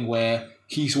there's a thing where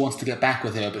he wants to get back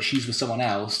with her, but she's with someone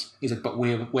else. He's like, but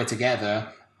we're together.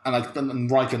 And like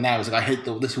and Riker now is like, I hate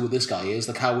who this guy is.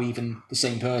 Like, how are we even the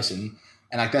same person?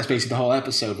 And like that's basically the whole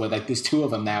episode where like there's two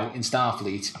of them now in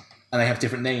Starfleet, and they have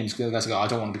different names. Because the guy's like, oh, I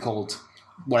don't want to be called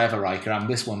whatever Riker. I'm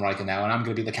this one Riker now, and I'm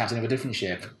going to be the captain of a different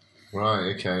ship.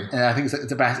 Right, okay. And I think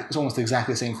it's almost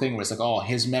exactly the same thing where it's like, oh,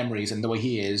 his memories and the way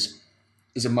he is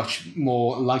a much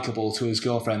more likable to his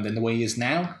girlfriend than the way he is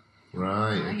now.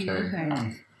 Right,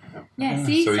 okay. Yeah,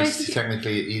 see? So So he's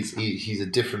technically he's a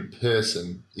different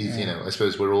person. He's, you know, I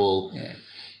suppose we're all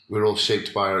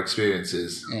shaped by our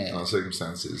experiences, our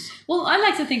circumstances. well, I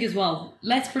like to think as well,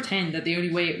 let's pretend that the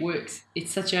only way it works,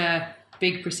 it's such a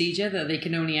big procedure that they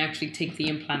can only actually take the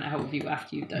implant out of you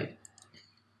after you've died.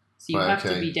 So you Right, have to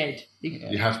okay. be dead.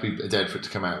 You have to be dead for it to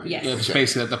come out. Yes. Yeah, it's Okay.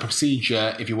 basically the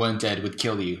procedure, if you weren't dead, would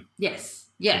kill you. Yes.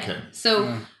 Yeah. Okay.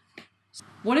 So,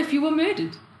 what if you were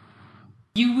murdered?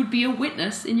 You would be a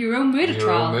witness in your own murder Your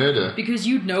trial. own murder. Because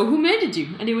you'd know who murdered you,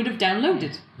 and it would have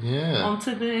downloaded Yeah.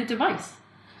 onto the device.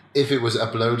 If it was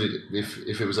uploaded,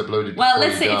 if it was uploaded. Well, before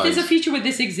let's you say if there's a died. future where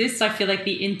this exists, I feel like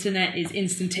the internet is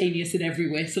instantaneous and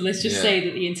everywhere. So let's just Yeah. say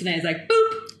that the internet is like,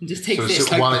 boop, and just takes So this.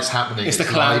 while it's happening, It's the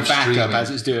cloud live backup streaming. as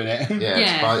it's doing it. Yeah,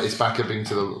 Yeah. It's backuping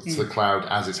to the cloud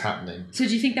as it's happening. So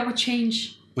do you think that would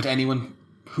change? Would anyone...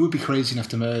 Who would be crazy enough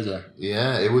to murder?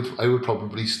 Yeah, it would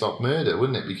probably stop murder,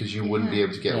 wouldn't it? Because you wouldn't be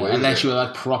able to get away with Unless it. you were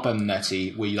like proper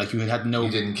nutty, where you had no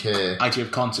You didn't care. idea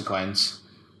of consequence.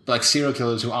 But like serial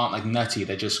killers who aren't like nutty,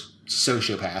 they're just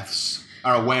sociopaths,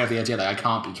 are aware of the idea that I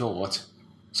can't be caught,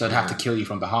 so I'd have to kill you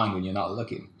from behind when you're not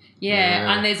looking. Yeah,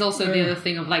 Yeah. and there's also the other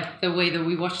thing of like the way that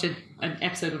we watched an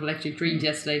episode of Electric Dreams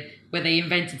yesterday where they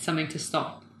invented something to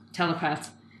stop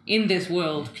telepaths. In this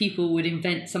world, people would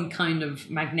invent some kind of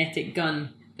magnetic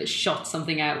gun that shot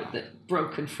something out that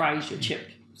broke and fries your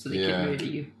chip so they Yeah. could murder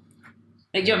you.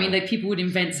 Like, do you know what I mean? Like, people would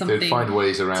invent something They'd find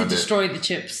ways to around it. destroy the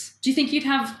chips. Do you think you'd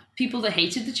have people that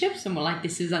hated the chips and were like,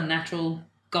 this is unnatural,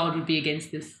 God would be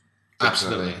against this?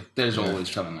 Absolutely. Definitely. There's always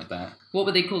something like that. What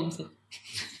would they call themselves?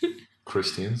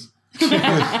 Christians.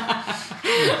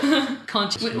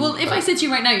 Can't you? Well, if I said to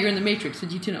you right now, you're in the Matrix,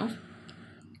 would you turn it off?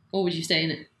 Or would you stay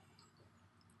in it?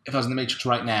 If I was in the Matrix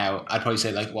right now, I'd probably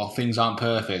say like, well, things aren't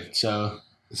perfect, so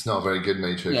It's not a very good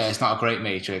Matrix. yeah, it's not a great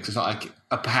Matrix. It's not like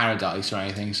a paradise or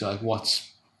anything. So like, what's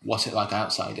it like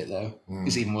outside it though?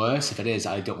 It's even worse. If it is,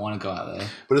 I don't want to go out there.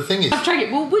 But the thing is, I've tried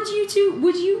it. Well, would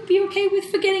you be okay with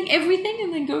forgetting everything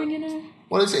and then going in a...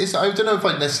 well, it's I don't know if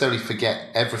I'd necessarily forget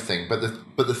everything, but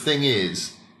the thing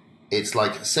is, it's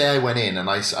like, say I went in and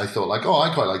I thought like, oh,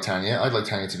 I quite like Tanya. I'd like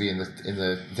Tanya to be in the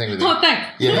thing with me. Oh, thank.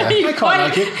 Yeah. I quite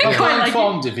like it. I'm quite like it.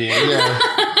 fond of you. Yeah.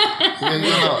 You're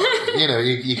not,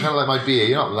 you kind of like my beer.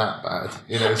 You're not that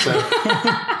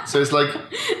bad, So it's like,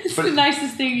 It's the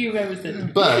nicest thing you've ever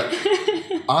said. but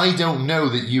I don't know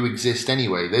that you exist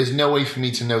anyway. There's no way for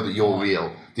me to know that you're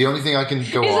real. The only thing I can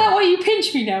go Is on that why you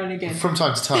pinch me now and again? from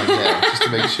time to time, yeah, just to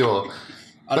make sure.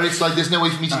 But it's like there's no way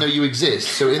for me to know you exist.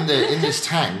 So in this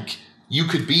tank, you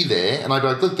could be there, and I'd be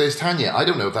like, look, there's Tanya. I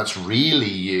don't know if that's really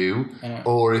you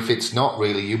or if it's not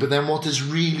really you. But then, what does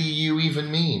really you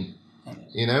even mean?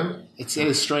 It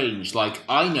is strange. Like,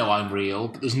 I know I'm real,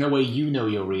 but there's no way you know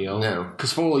you're real. No.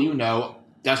 Because for all you know,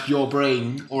 that's your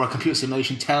brain or a computer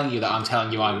simulation telling you that I'm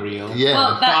telling you I'm real. Yeah.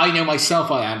 Well, But I know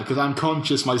myself I am because I'm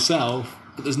conscious myself.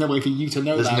 But there's no way for you to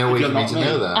know There's that. no if way you're for me not to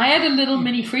know that. I had a little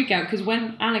mini freak out because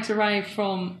when Alex arrived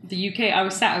from the UK, I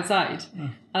was sat outside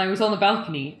and I was on the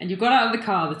balcony and you got out of the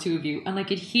car, the two of you, and I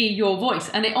could hear your voice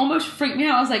and it almost freaked me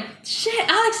out. I was like, shit,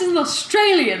 Alex is in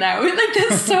Australia now. Like,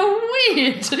 that's so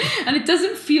weird. And it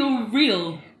doesn't feel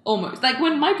real almost. Like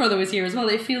when my brother was here as well,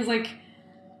 it feels like,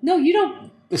 no, you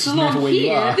don't This is belong never where you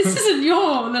here. are. This isn't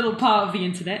your little part of the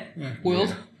internet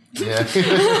world.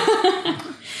 Yeah.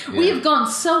 We have gone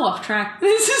so off track.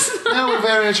 This is not... No, we're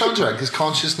very much on track because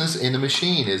consciousness in a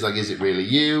machine is like, is it really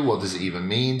you? What does it even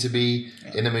mean to be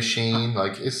in a machine?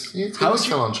 Like, it's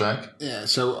still on track. Yeah.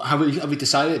 So have we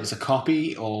decided it's a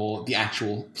copy or the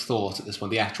actual thought at this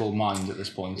point, the actual mind at this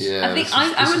point? Yeah, I think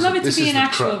I would love it to be an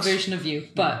actual version of you,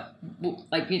 but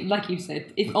like you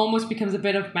said, it almost becomes a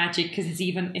bit of magic because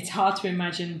it's hard to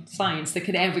imagine science that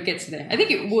could ever get to there. I think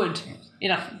it would in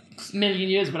a million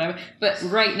years, whatever. But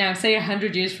right now, say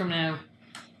 100 years from now,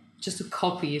 just a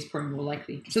copy is probably more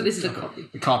likely. So this is a copy.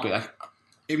 A copy, like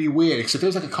it'd be weird because if it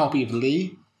was like a copy of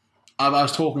Lee, I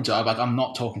was talking to her, like I'm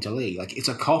not talking to Lee. Like it's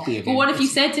a copy of him. But what if you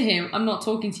said to him, "I'm not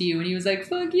talking to you," and he was like,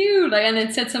 "Fuck you," like, and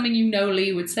then said something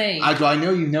Lee would say? I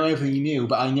know you know everything you knew,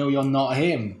 but I know you're not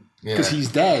him because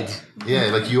he's dead.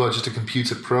 Yeah, like you are just a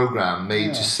computer program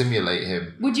made to simulate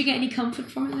him. Would you get any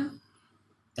comfort from it though?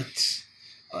 It's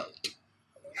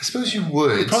I suppose you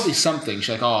would. probably something.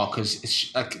 She's like, because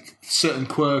it's like certain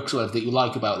quirks or whatever that you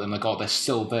like about them, like, they're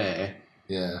still there.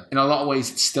 Yeah. In a lot of ways,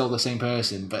 it's still the same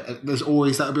person, but there's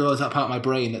always that part of my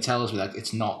brain that tells me like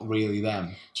it's not really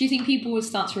them. Do you think people would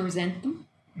start to resent them?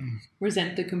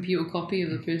 Resent the computer copy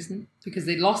of the person because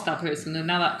they lost that person and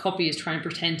now that copy is trying to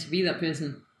pretend to be that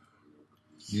person?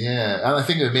 Yeah, and I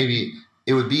think that maybe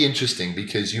it would be interesting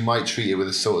because you might treat it with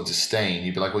a sort of disdain.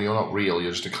 You'd be like, well, you're not real.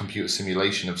 You're just a computer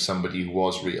simulation of somebody who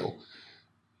was real.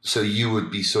 So you would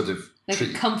be sort of... Like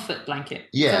a comfort blanket.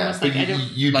 Yeah, but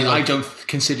you'd be I don't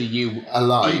consider you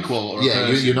alive. Equal or yeah,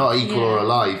 you're not equal or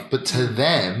alive. But to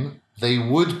them, they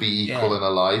would be equal and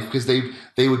alive because they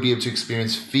would be able to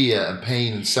experience fear and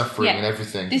pain and suffering and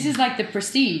everything. This is like The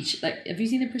Prestige. Like, have you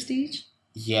seen The Prestige?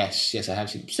 Yes, I have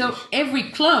seen. So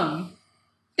every clone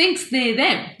thinks they're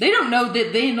them. They don't know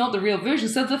that they're not the real version.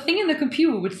 So the thing in the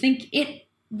computer would think it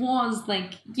was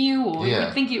like you, or it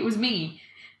would think it was me.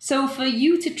 So for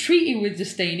you to treat it with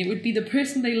disdain, it would be the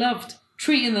person they loved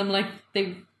treating them like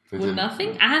they were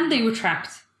nothing, and they were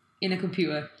trapped in a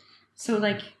computer. So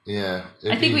like,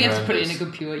 I think we have to put it in a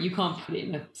computer. You can't put it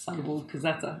in a cyborg because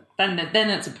then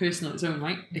that's a person on its own,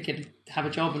 right? They could have a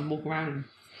job and walk around and...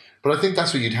 But I think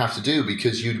that's what you'd have to do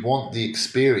because you'd want the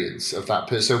experience of that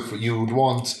person. So you would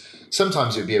want...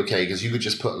 Sometimes it would be okay because you could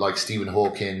just put like Stephen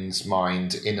Hawking's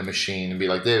mind in a machine and be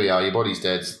like, there we are, your body's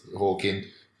dead, Hawking.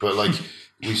 But like,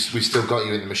 we've still got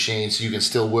you in the machine so you can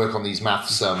still work on these math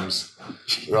sums,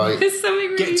 right? There's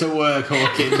something really... Get to work,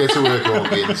 Hawkins. Get to work,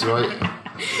 Hawkins, right?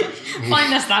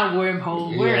 Find us that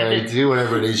wormhole. Do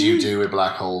whatever it is you do with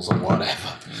black holes or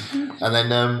whatever. And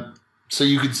then, so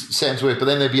you could set him to work. But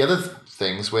then there'd be other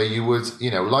things where you would,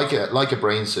 like a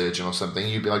brain surgeon or something,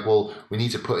 you'd be like, well, we need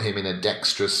to put him in a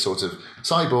dexterous sort of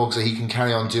cyborg so he can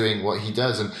carry on doing what he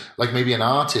does. And like maybe an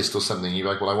artist or something, you'd be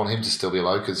like, well, I want him to still be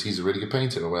alive because he's a really good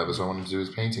painter or whatever, so I want him to do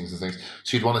his paintings and things.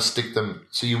 So you would want to stick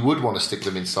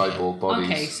them in cyborg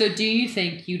bodies. Okay, so do you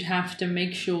think you'd have to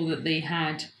make sure that they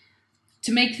had...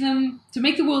 To make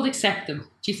the world accept them,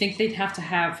 do you think they'd have to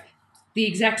have the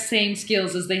exact same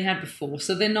skills as they had before?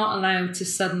 So they're not allowed to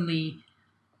suddenly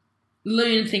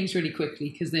learn things really quickly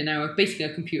because they're now basically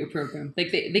a computer program. Like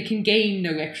they can gain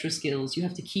no extra skills. You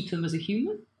have to keep them as a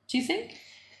human, do you think?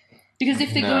 Because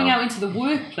if they're going out into the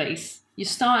workplace, you're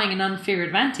starting an unfair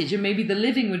advantage. And maybe the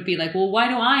living would be like, well, why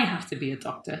do I have to be a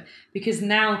doctor? Because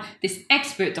now this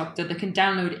expert doctor that can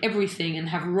download everything and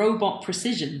have robot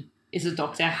precision is a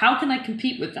doctor. How can I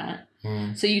compete with that?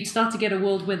 So you'd start to get a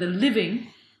world where the living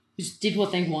just did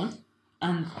what they want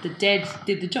and the dead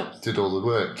did the jobs. Did all the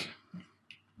work.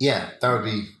 Yeah, that would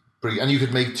be pretty... And you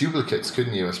could make duplicates,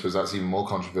 couldn't you? I suppose that's even more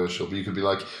controversial. But you could be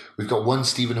like, we've got one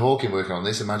Stephen Hawking working on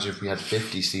this. Imagine if we had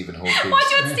 50 Stephen Hawkings. Why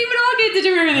do you want Stephen Hawking to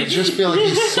do everything? I just feel like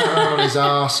he's sat around on his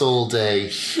arse all day.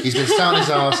 He's been sat on his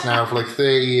arse now for like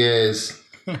 30 years.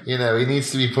 He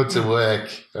needs to be put to work,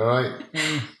 all right?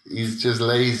 He's just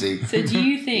lazy. So do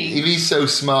you think... If he's so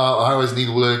smart, how hasn't he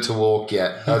learned to walk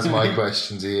yet? That's my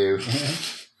question to you.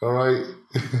 All right?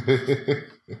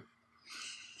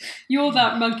 You're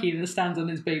that monkey that stands on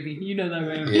his baby. You know that,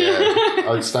 right?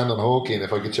 Yeah. I'd stand on Hawking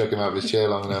if I could chuck him out of his chair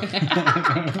long enough.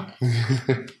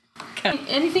 Okay.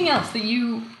 Anything else that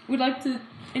you would like to...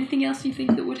 Anything else you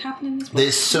think that would happen in this world?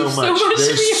 There's so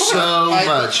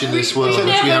much in this world which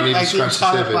we haven't even scratched the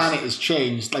surface. The entire planet has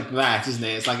changed like that, isn't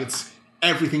it? It's like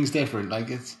everything's different. Like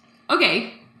it's...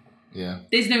 Okay. Yeah.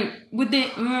 There's no...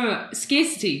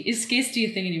 Scarcity. Is scarcity a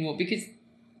thing anymore? Because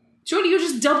surely you're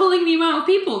just doubling the amount of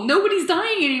people. Nobody's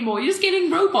dying anymore. You're just getting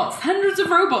robots. Hundreds of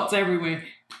robots everywhere.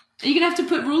 Are you going to have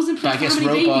to put rules in But place I for guess how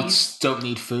many robots babies? don't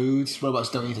need food. Robots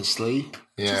don't need to sleep.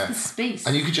 Yeah. Just the space.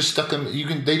 And you could just stuck them.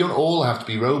 They don't all have to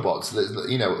be robots.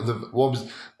 You know,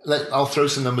 I'll throw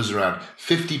some numbers around.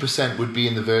 50% would be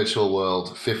in the virtual world.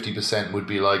 50% would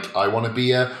be like, I want to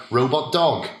be a robot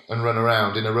dog and run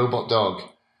around in a robot dog.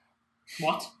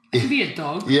 What? I could be a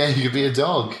dog. Yeah, you could be a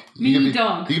dog. Dog. You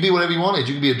could be whatever you wanted.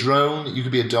 You could be a drone. You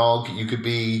could be a dog. You could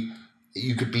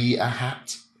be a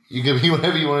hat. You could be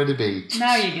whatever you wanted to be.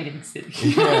 Now you're getting silly.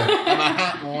 Yeah. I'm a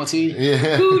hat, Morty.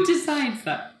 Yeah. Who decides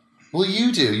that? Well,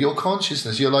 you do. Your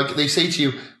consciousness. You're like, they say to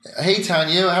you, hey,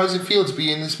 Tanya, how does it feel to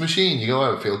be in this machine? You go,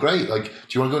 oh, I feel great. Like, do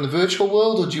you want to go in the virtual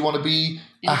world or do you want to be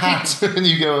a hat? And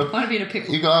you go, I want to be in a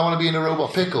pickle. I want to be in a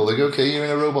robot pickle. They go, okay, you're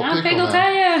in a robot I'm pickle Pickle now.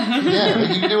 Tanya. Yeah, like,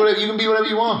 you can do whatever. You can be whatever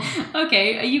you want.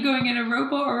 Okay, are you going in a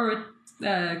robot or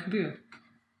a computer?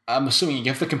 I'm assuming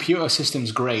if the computer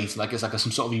system's great, like it's like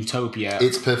some sort of utopia.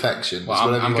 It's perfection. well, It's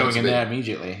whatever I'm you want going it in to there be.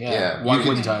 immediately. Yeah. Yeah, Why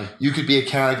wouldn't I? You could be a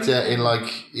character in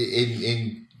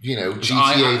in you know,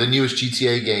 GTA, I- the newest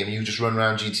GTA game. You just run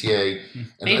around GTA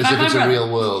Made as by if my it's a brother.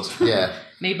 real world. Yeah.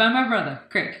 Made by my brother.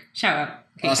 Craig. Shout out.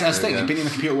 Okay, That's the thing. Yeah. You've been in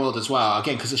the computer world as well.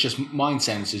 Again, because it's just mind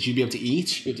sensors. You'd be able to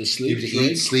eat. You'd be able to sleep. You have to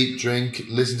drink, eat, sleep, drink,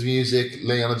 listen to music,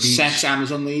 lay on a beach. sex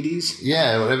Amazon ladies.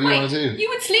 Yeah, whatever you Wait, want to do. you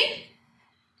would sleep?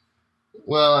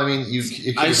 Well, I mean, it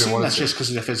could I have been assume one that's of just because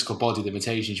of the physical body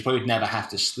limitations. You probably would never have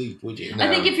to sleep, would you? No. I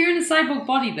think if you're in a cyborg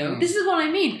body, though, this is what I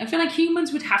mean. I feel like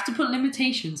humans would have to put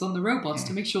limitations on the robots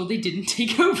to make sure they didn't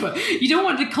take over. You don't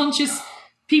want the conscious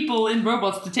people in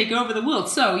robots to take over the world,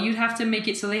 so you'd have to make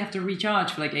it so they have to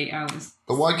recharge for like 8 hours.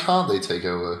 But why can't they take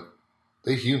over?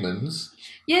 They're humans.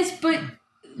 Yes, but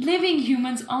living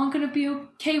humans aren't going to be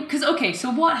okay. Because, okay,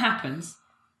 so what happens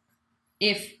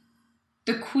if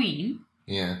the queen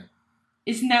Yeah.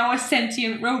 is now a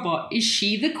sentient robot? Is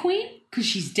she the queen? Because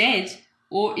she's dead.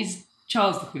 Or is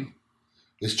Charles the queen?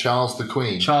 Is Charles the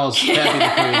Queen? Charles, better be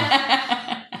the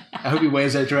queen. I hope he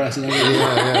wears her dress and everything.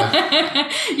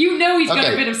 Yeah. You know he's got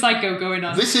Okay. a bit of psycho going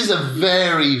on. This is a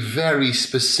very, very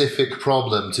specific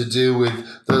problem to do with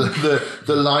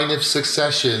the line of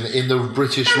succession in the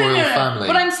British royal family.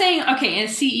 But I'm saying, okay, a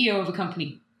CEO of a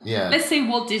company. Yeah. Let's say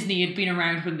Walt Disney had been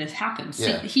around when this happened. So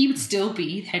Yeah. he would still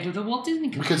be head of the Walt Disney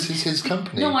Company. Because it's his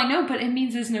company. No, I know, but it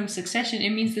means there's no succession. It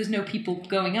means there's no people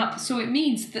going up. So it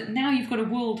means that now you've got a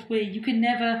world where you can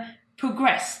never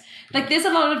progress. Like, there's a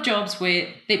lot of jobs where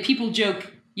people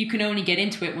joke you can only get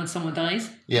into it when someone dies.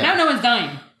 Yeah. Now no one's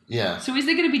dying. Yeah. So is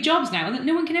there going to be jobs now that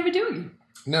no one can ever do again?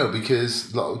 No,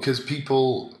 because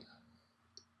people,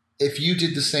 if you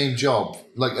did the same job,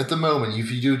 like at the moment, if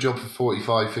you do a job for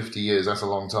 45, 50 years, that's a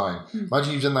long time.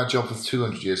 Imagine you've done that job for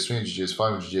 200 years, 300 years,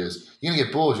 500 years. You're going to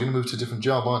get bored. You're going to move to a different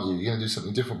job, aren't you? You're going to do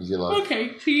something different with your life.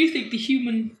 Okay, so you think the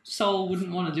human soul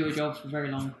wouldn't want to do a job for very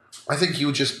long? I think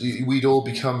we'd all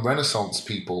become Renaissance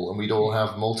people and we'd all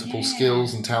have multiple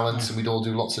skills and talents and we'd all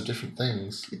do lots of different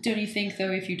things. Don't you think,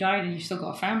 though, if you died and you've still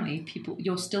got a family,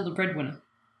 you're still the breadwinner?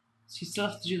 So you still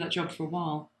have to do that job for a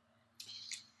while.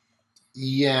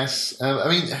 Yes. I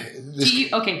mean,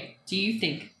 Do you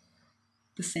think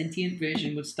the sentient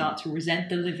version would start to resent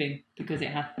the living because they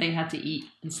had to eat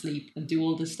and sleep and do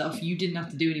all this stuff you didn't have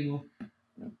to do anymore?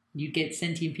 You'd get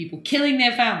sentient people killing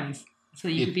their families. So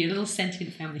you could be a little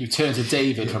sentient family. You turn to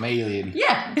David from Alien.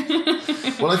 Yeah.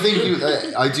 well,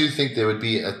 I do think there would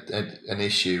be an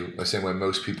issue, the same way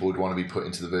most people would want to be put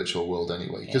into the virtual world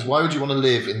anyway. Because why would you want to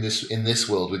live in this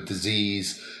world with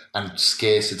disease and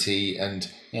scarcity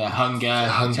and hunger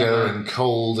and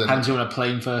cold and hands you on a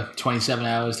plane for 27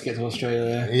 hours to get to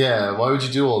Australia. Yeah, why would you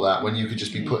do all that when you could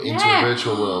just be put into a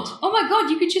virtual world? Oh my god,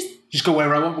 you could just go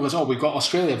wherever I want because we've got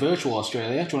Australia, virtual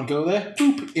Australia. Do you want to go there?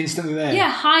 Boop, instantly there.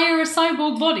 hire a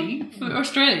cyborg body for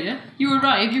Australia. You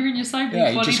arrive, you're in your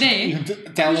cyborg body there. You can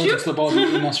download it to the body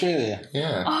in Australia.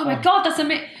 Yeah. Oh my god, that's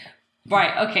amazing.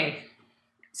 Right, okay.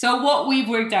 So what we've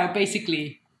worked out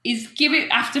basically is give it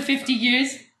after 50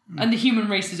 years and the human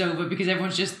race is over because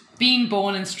everyone's just being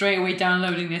born and straight away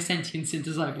downloading their sentience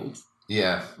into cyborgs.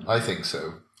 Yeah, I think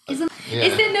so. Is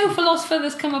there no philosopher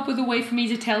that's come up with a way for me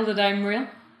to tell that I'm real?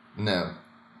 No.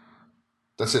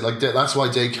 That's it. Like that's why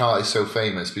Descartes is so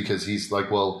famous because he's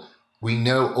like, well, we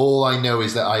know. All I know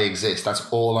is that I exist. That's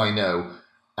all I know,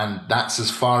 and that's as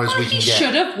far as we can He get.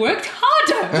 should have worked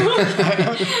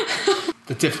harder.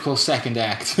 The difficult second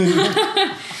act.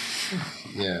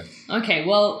 Yeah. Okay,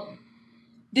 well,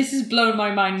 this has blown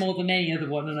my mind more than any other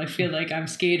one, and I feel like I'm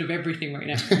scared of everything right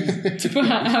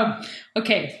now.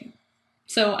 Okay,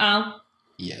 so Al.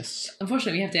 Yes.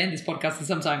 Unfortunately, we have to end this podcast at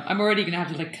some time. I'm already going to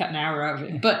have to cut an hour out of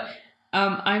it. But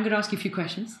I'm going to ask you a few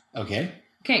questions. Okay.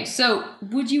 Okay, so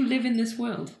would you live in this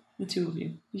world, the two of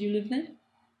you? Would you live there?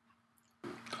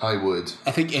 I would.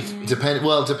 I think if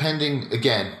Depending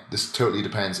again, this totally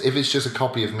depends. If it's just a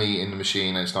copy of me in the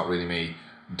machine and it's not really me,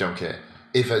 don't care.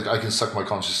 If I can suck my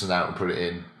consciousness out and put it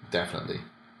in, definitely.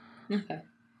 Okay.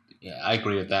 Yeah, I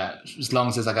agree with that. As long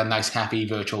as there's like a nice, happy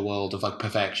virtual world of like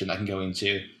perfection I can go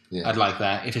into, I'd like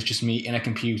that. If it's just me in a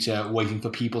computer waiting for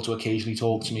people to occasionally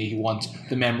talk to me who want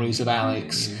the memories of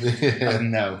Alex,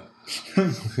 no. But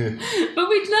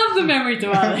we'd love the memories of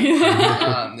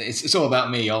Alex. It's all about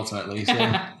me ultimately. So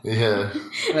Yeah.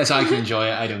 unless I can enjoy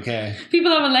it, I don't care.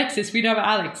 People have Alexis, we'd have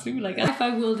Alex. We were like,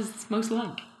 sci-fi world is this most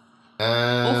like?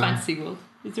 Or fantasy world.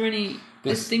 Is there any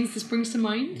things this brings to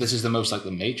mind? This is the most like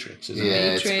the Matrix, isn't it?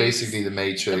 Yeah, Matrix, it's basically the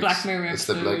Matrix. the Black Mirror It's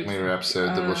the Black Mirror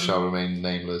episode that shall remain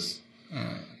nameless.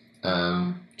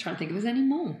 Trying to think if there's any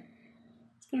more.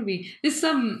 It's gotta be. There's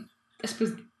some. I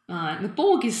suppose the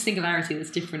Borg is singularity that's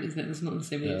different, isn't it? It's not the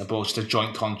same. Yeah, but it's a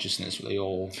joint consciousness where they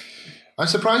all. I'm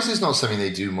surprised it's not something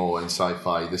they do more in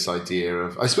sci-fi, this idea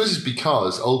of... I suppose it's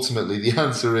because, ultimately, the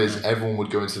answer is everyone would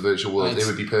go into the virtual world. It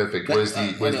would be perfect. Whereas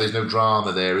there's no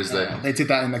drama there, is there? They did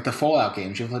that in like the Fallout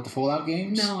games. You ever played the Fallout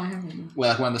games? No, I haven't.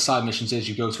 Where like one of the side missions is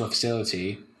you go to a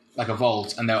facility, like a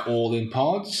vault, and they're all in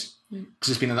pods.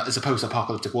 Because it's a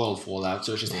post-apocalyptic world, Fallout,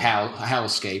 so it's just a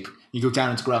hellscape. You go down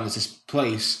into ground, there's this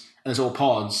place, and it's all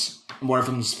pods, and one of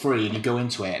them's free, and you go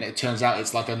into it, and it turns out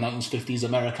it's like a 1950s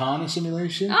Americana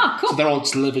simulation. Oh, cool. So they're all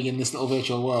just living in this little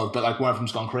virtual world, but like one of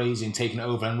them's gone crazy and taken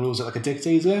over and rules it like a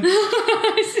dictator.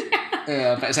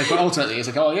 Yeah, but it's like, but ultimately, it's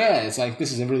like, oh yeah, it's like,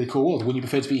 this is a really cool world. Wouldn't you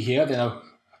prefer to be here than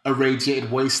a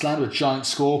radiated wasteland with giant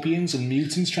scorpions and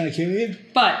mutants trying to kill you?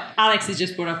 But Alex has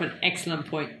just brought up an excellent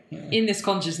point. In this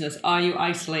consciousness, are you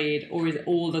isolated or is it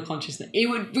all the consciousness? It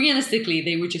would realistically,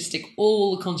 they would just stick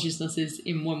all the consciousnesses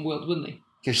in one world, wouldn't they?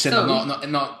 Because you said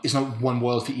it's not one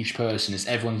world for each person. It's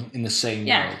everyone in the same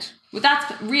world. Well,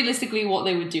 that's realistically what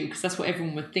they would do because that's what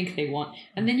everyone would think they want.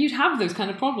 And then you'd have those kind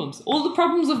of problems. All the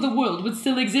problems of the world would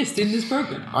still exist in this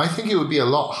program. I think it would be a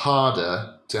lot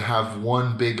harder to have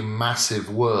one big massive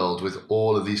world with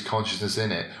all of these consciousness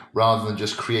in it rather than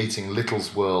just creating little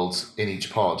worlds in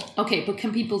each pod. Okay, but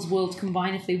can people's worlds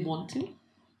combine if they want to?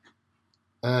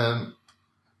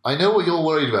 I know what you're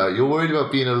worried about. You're worried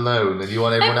about being alone and you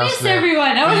want everyone else there. I miss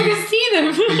everyone. I want to go see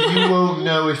them. But you won't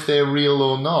know if they're real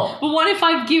or not. But what if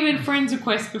I've given friends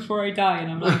requests before I die and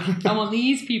I'm like, I want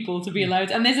these people to be allowed,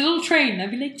 and there's a little train, and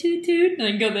I'd be like, toot toot, and I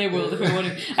can go to their world if I want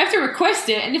to. I have to request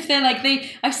it, and if they're like,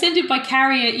 I send it by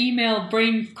carrier, email,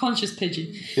 brain conscious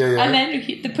pigeon. Yeah. And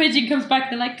then the pigeon comes back,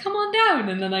 they're like, come on down,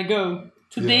 and then I go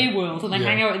to their world, and I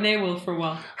hang out in their world for a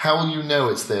while. How will you know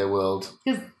it's their world?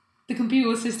 Because the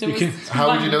computer system is...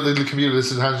 How would you know the computer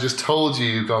system has just told you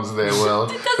you've gone to their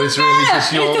world? It doesn't but it's really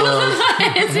just your world.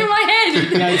 It's in my head.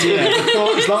 The idea.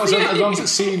 As long as it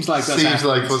seems like that's Seems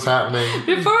like what's happening.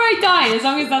 Before I die, as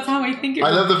long as that's how I think it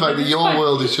I love the works, fact that it's your fine.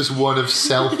 world is just one of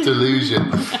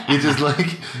self-delusion. You're just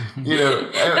like,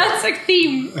 That's a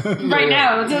theme right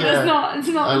now. So it's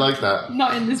not. I like that.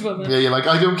 Not in this one. Yeah, you're like,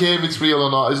 I don't care if it's real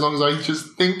or not, as long as I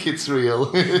just think it's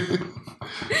real.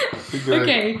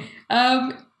 Okay.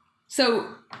 So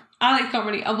Alex can't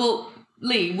really. Well,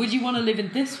 Lee, would you want to live in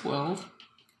this world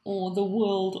or the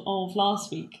world of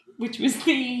last week, which was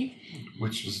the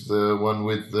one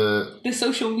with the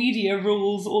social media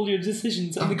rules all your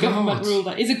decisions, and the God. government rule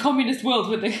that is a communist world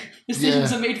where the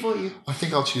decisions are made for you. I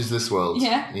think I'll choose this world.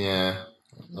 Yeah? Yeah.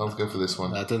 I'll go for this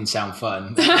one. That doesn't sound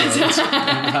fun.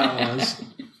 That was.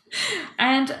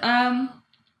 And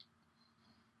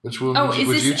Which one would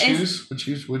you choose?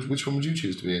 Which one would you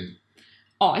choose to be in?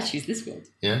 I choose this world.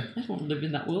 Yeah? I don't want to live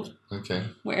in that world Okay.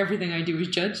 where everything I do is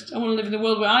judged. I want to live in the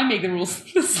world where I make the rules.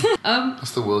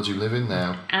 That's the world you live in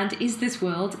now. And is this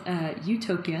world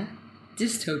utopia,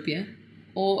 dystopia,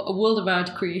 or a world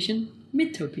about creation,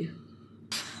 midtopia?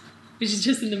 Which is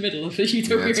just in the middle of the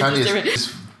utopia.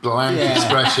 Tanya's blank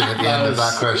expression at the end of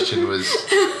that question was...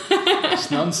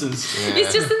 It's nonsense. Yeah.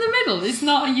 It's just in the middle. It's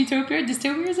not a utopia or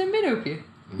dystopia, it's a midopia.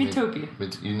 Midtopia.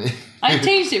 I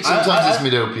changed it. Sometimes it's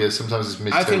midopia, sometimes it's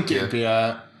midtopia. I think it'd be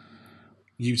a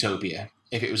utopia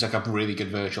if it was like a really good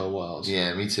virtual world.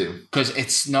 Yeah, me too. Because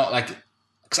it's not like...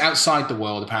 Because outside the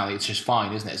world, apparently, it's just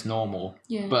fine, isn't it? It's normal.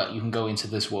 Yeah. But you can go into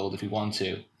this world if you want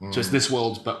to. So it's this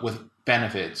world, but with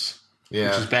benefits. Yeah.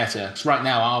 Which is better. Because right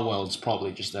now, our world's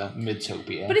probably just a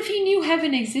midtopia. But if you knew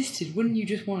heaven existed, wouldn't you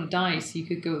just want to die so you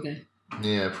could go there?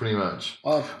 Yeah, pretty much.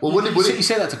 Well, you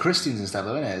say that to Christians and stuff,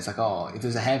 though, isn't it? It's like, if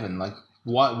there's a heaven, like,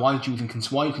 why are you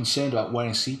concerned about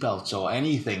wearing seatbelts or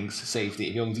anything's safety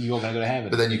if you're going to go to heaven?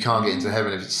 But then you can't get into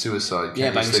heaven if it's suicide.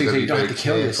 Yeah, but you don't have to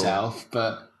kill yourself,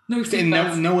 but... No And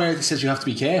seatbelts. nowhere it says you have to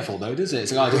be careful, though, does it?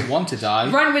 It's like, I don't want to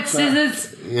die. Run with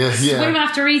scissors. Swim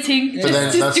after eating. But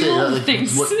then Just do all the Like,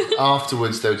 things.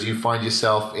 afterwards, though, do you find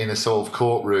yourself in a sort of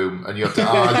courtroom and you have to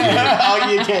argue?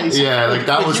 Argue your case. Yeah, like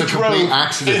that was a If you complete drove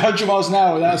accident. 800 miles an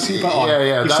hour without a seatbelt on.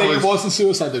 Yeah, You that say was- it wasn't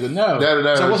suicide, they go, no.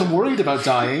 No. So I wasn't worried about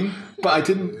dying, but I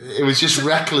didn't. It was just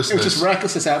recklessness. It was just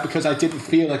recklessness out because I didn't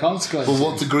feel the consequences. But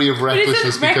what degree of But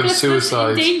recklessness isn't becomes recklessness suicide?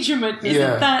 endangerment?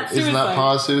 Isn't that suicide? Isn't that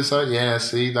part of suicide? Yeah,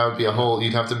 see, that would be a whole.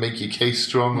 You'd have to make your case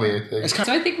strongly, I think. It's kind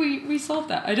So I think we solved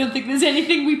that. I don't think there's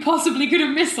anything we possibly could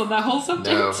have missed on that whole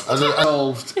subject. No. of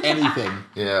solved anything.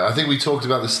 Yeah, I think we talked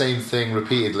about the same thing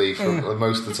repeatedly for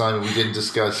most of the time, and we didn't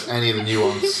discuss any of the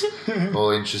nuance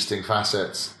or interesting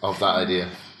facets of that idea.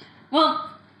 Well,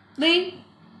 Lee,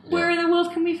 where in the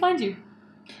world can we find you?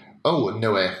 Oh,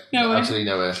 nowhere. Nowhere. Absolutely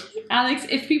nowhere. Alex,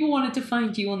 if people wanted to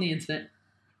find you on the internet,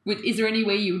 is there any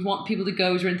way you would want people to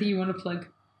go? Is there anything you want to plug?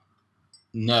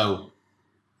 No.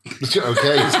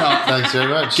 Okay, thanks very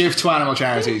much. Give to animal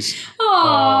charities.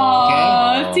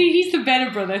 Oh, Okay. see, he's the better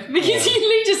brother because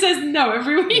Lee just says no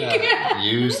every week.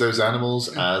 Use those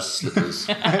animals as slippers.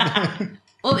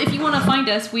 Well, if you want to find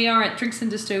us, we are at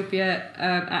drinksandystopia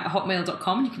at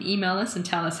hotmail.com. You can email us and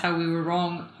tell us how we were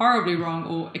wrong, horribly wrong,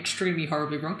 or extremely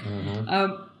horribly wrong.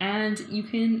 And you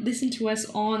can listen to us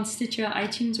on Stitcher,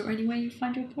 iTunes, or anywhere you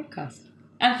find your podcast.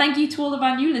 And thank you to all of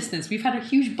our new listeners. We've had a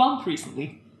huge bump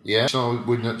recently. Yeah, so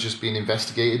we're not just being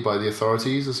investigated by the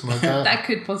authorities or something like that. That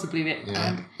could possibly be it.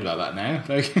 Yeah. About that now.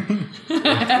 Like, I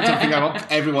don't think I want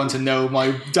everyone to know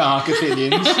my dark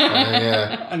opinions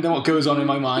Yeah. and what goes on in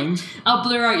my mind. I'll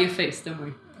blur out your face, don't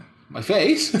worry. My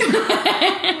face?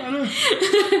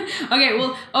 Okay,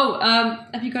 well,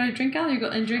 have you got a drink, Al? You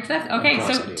got any drinks left? Okay, Of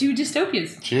course so I do. 2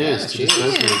 dystopias. Cheers to cheers. the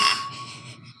listeners.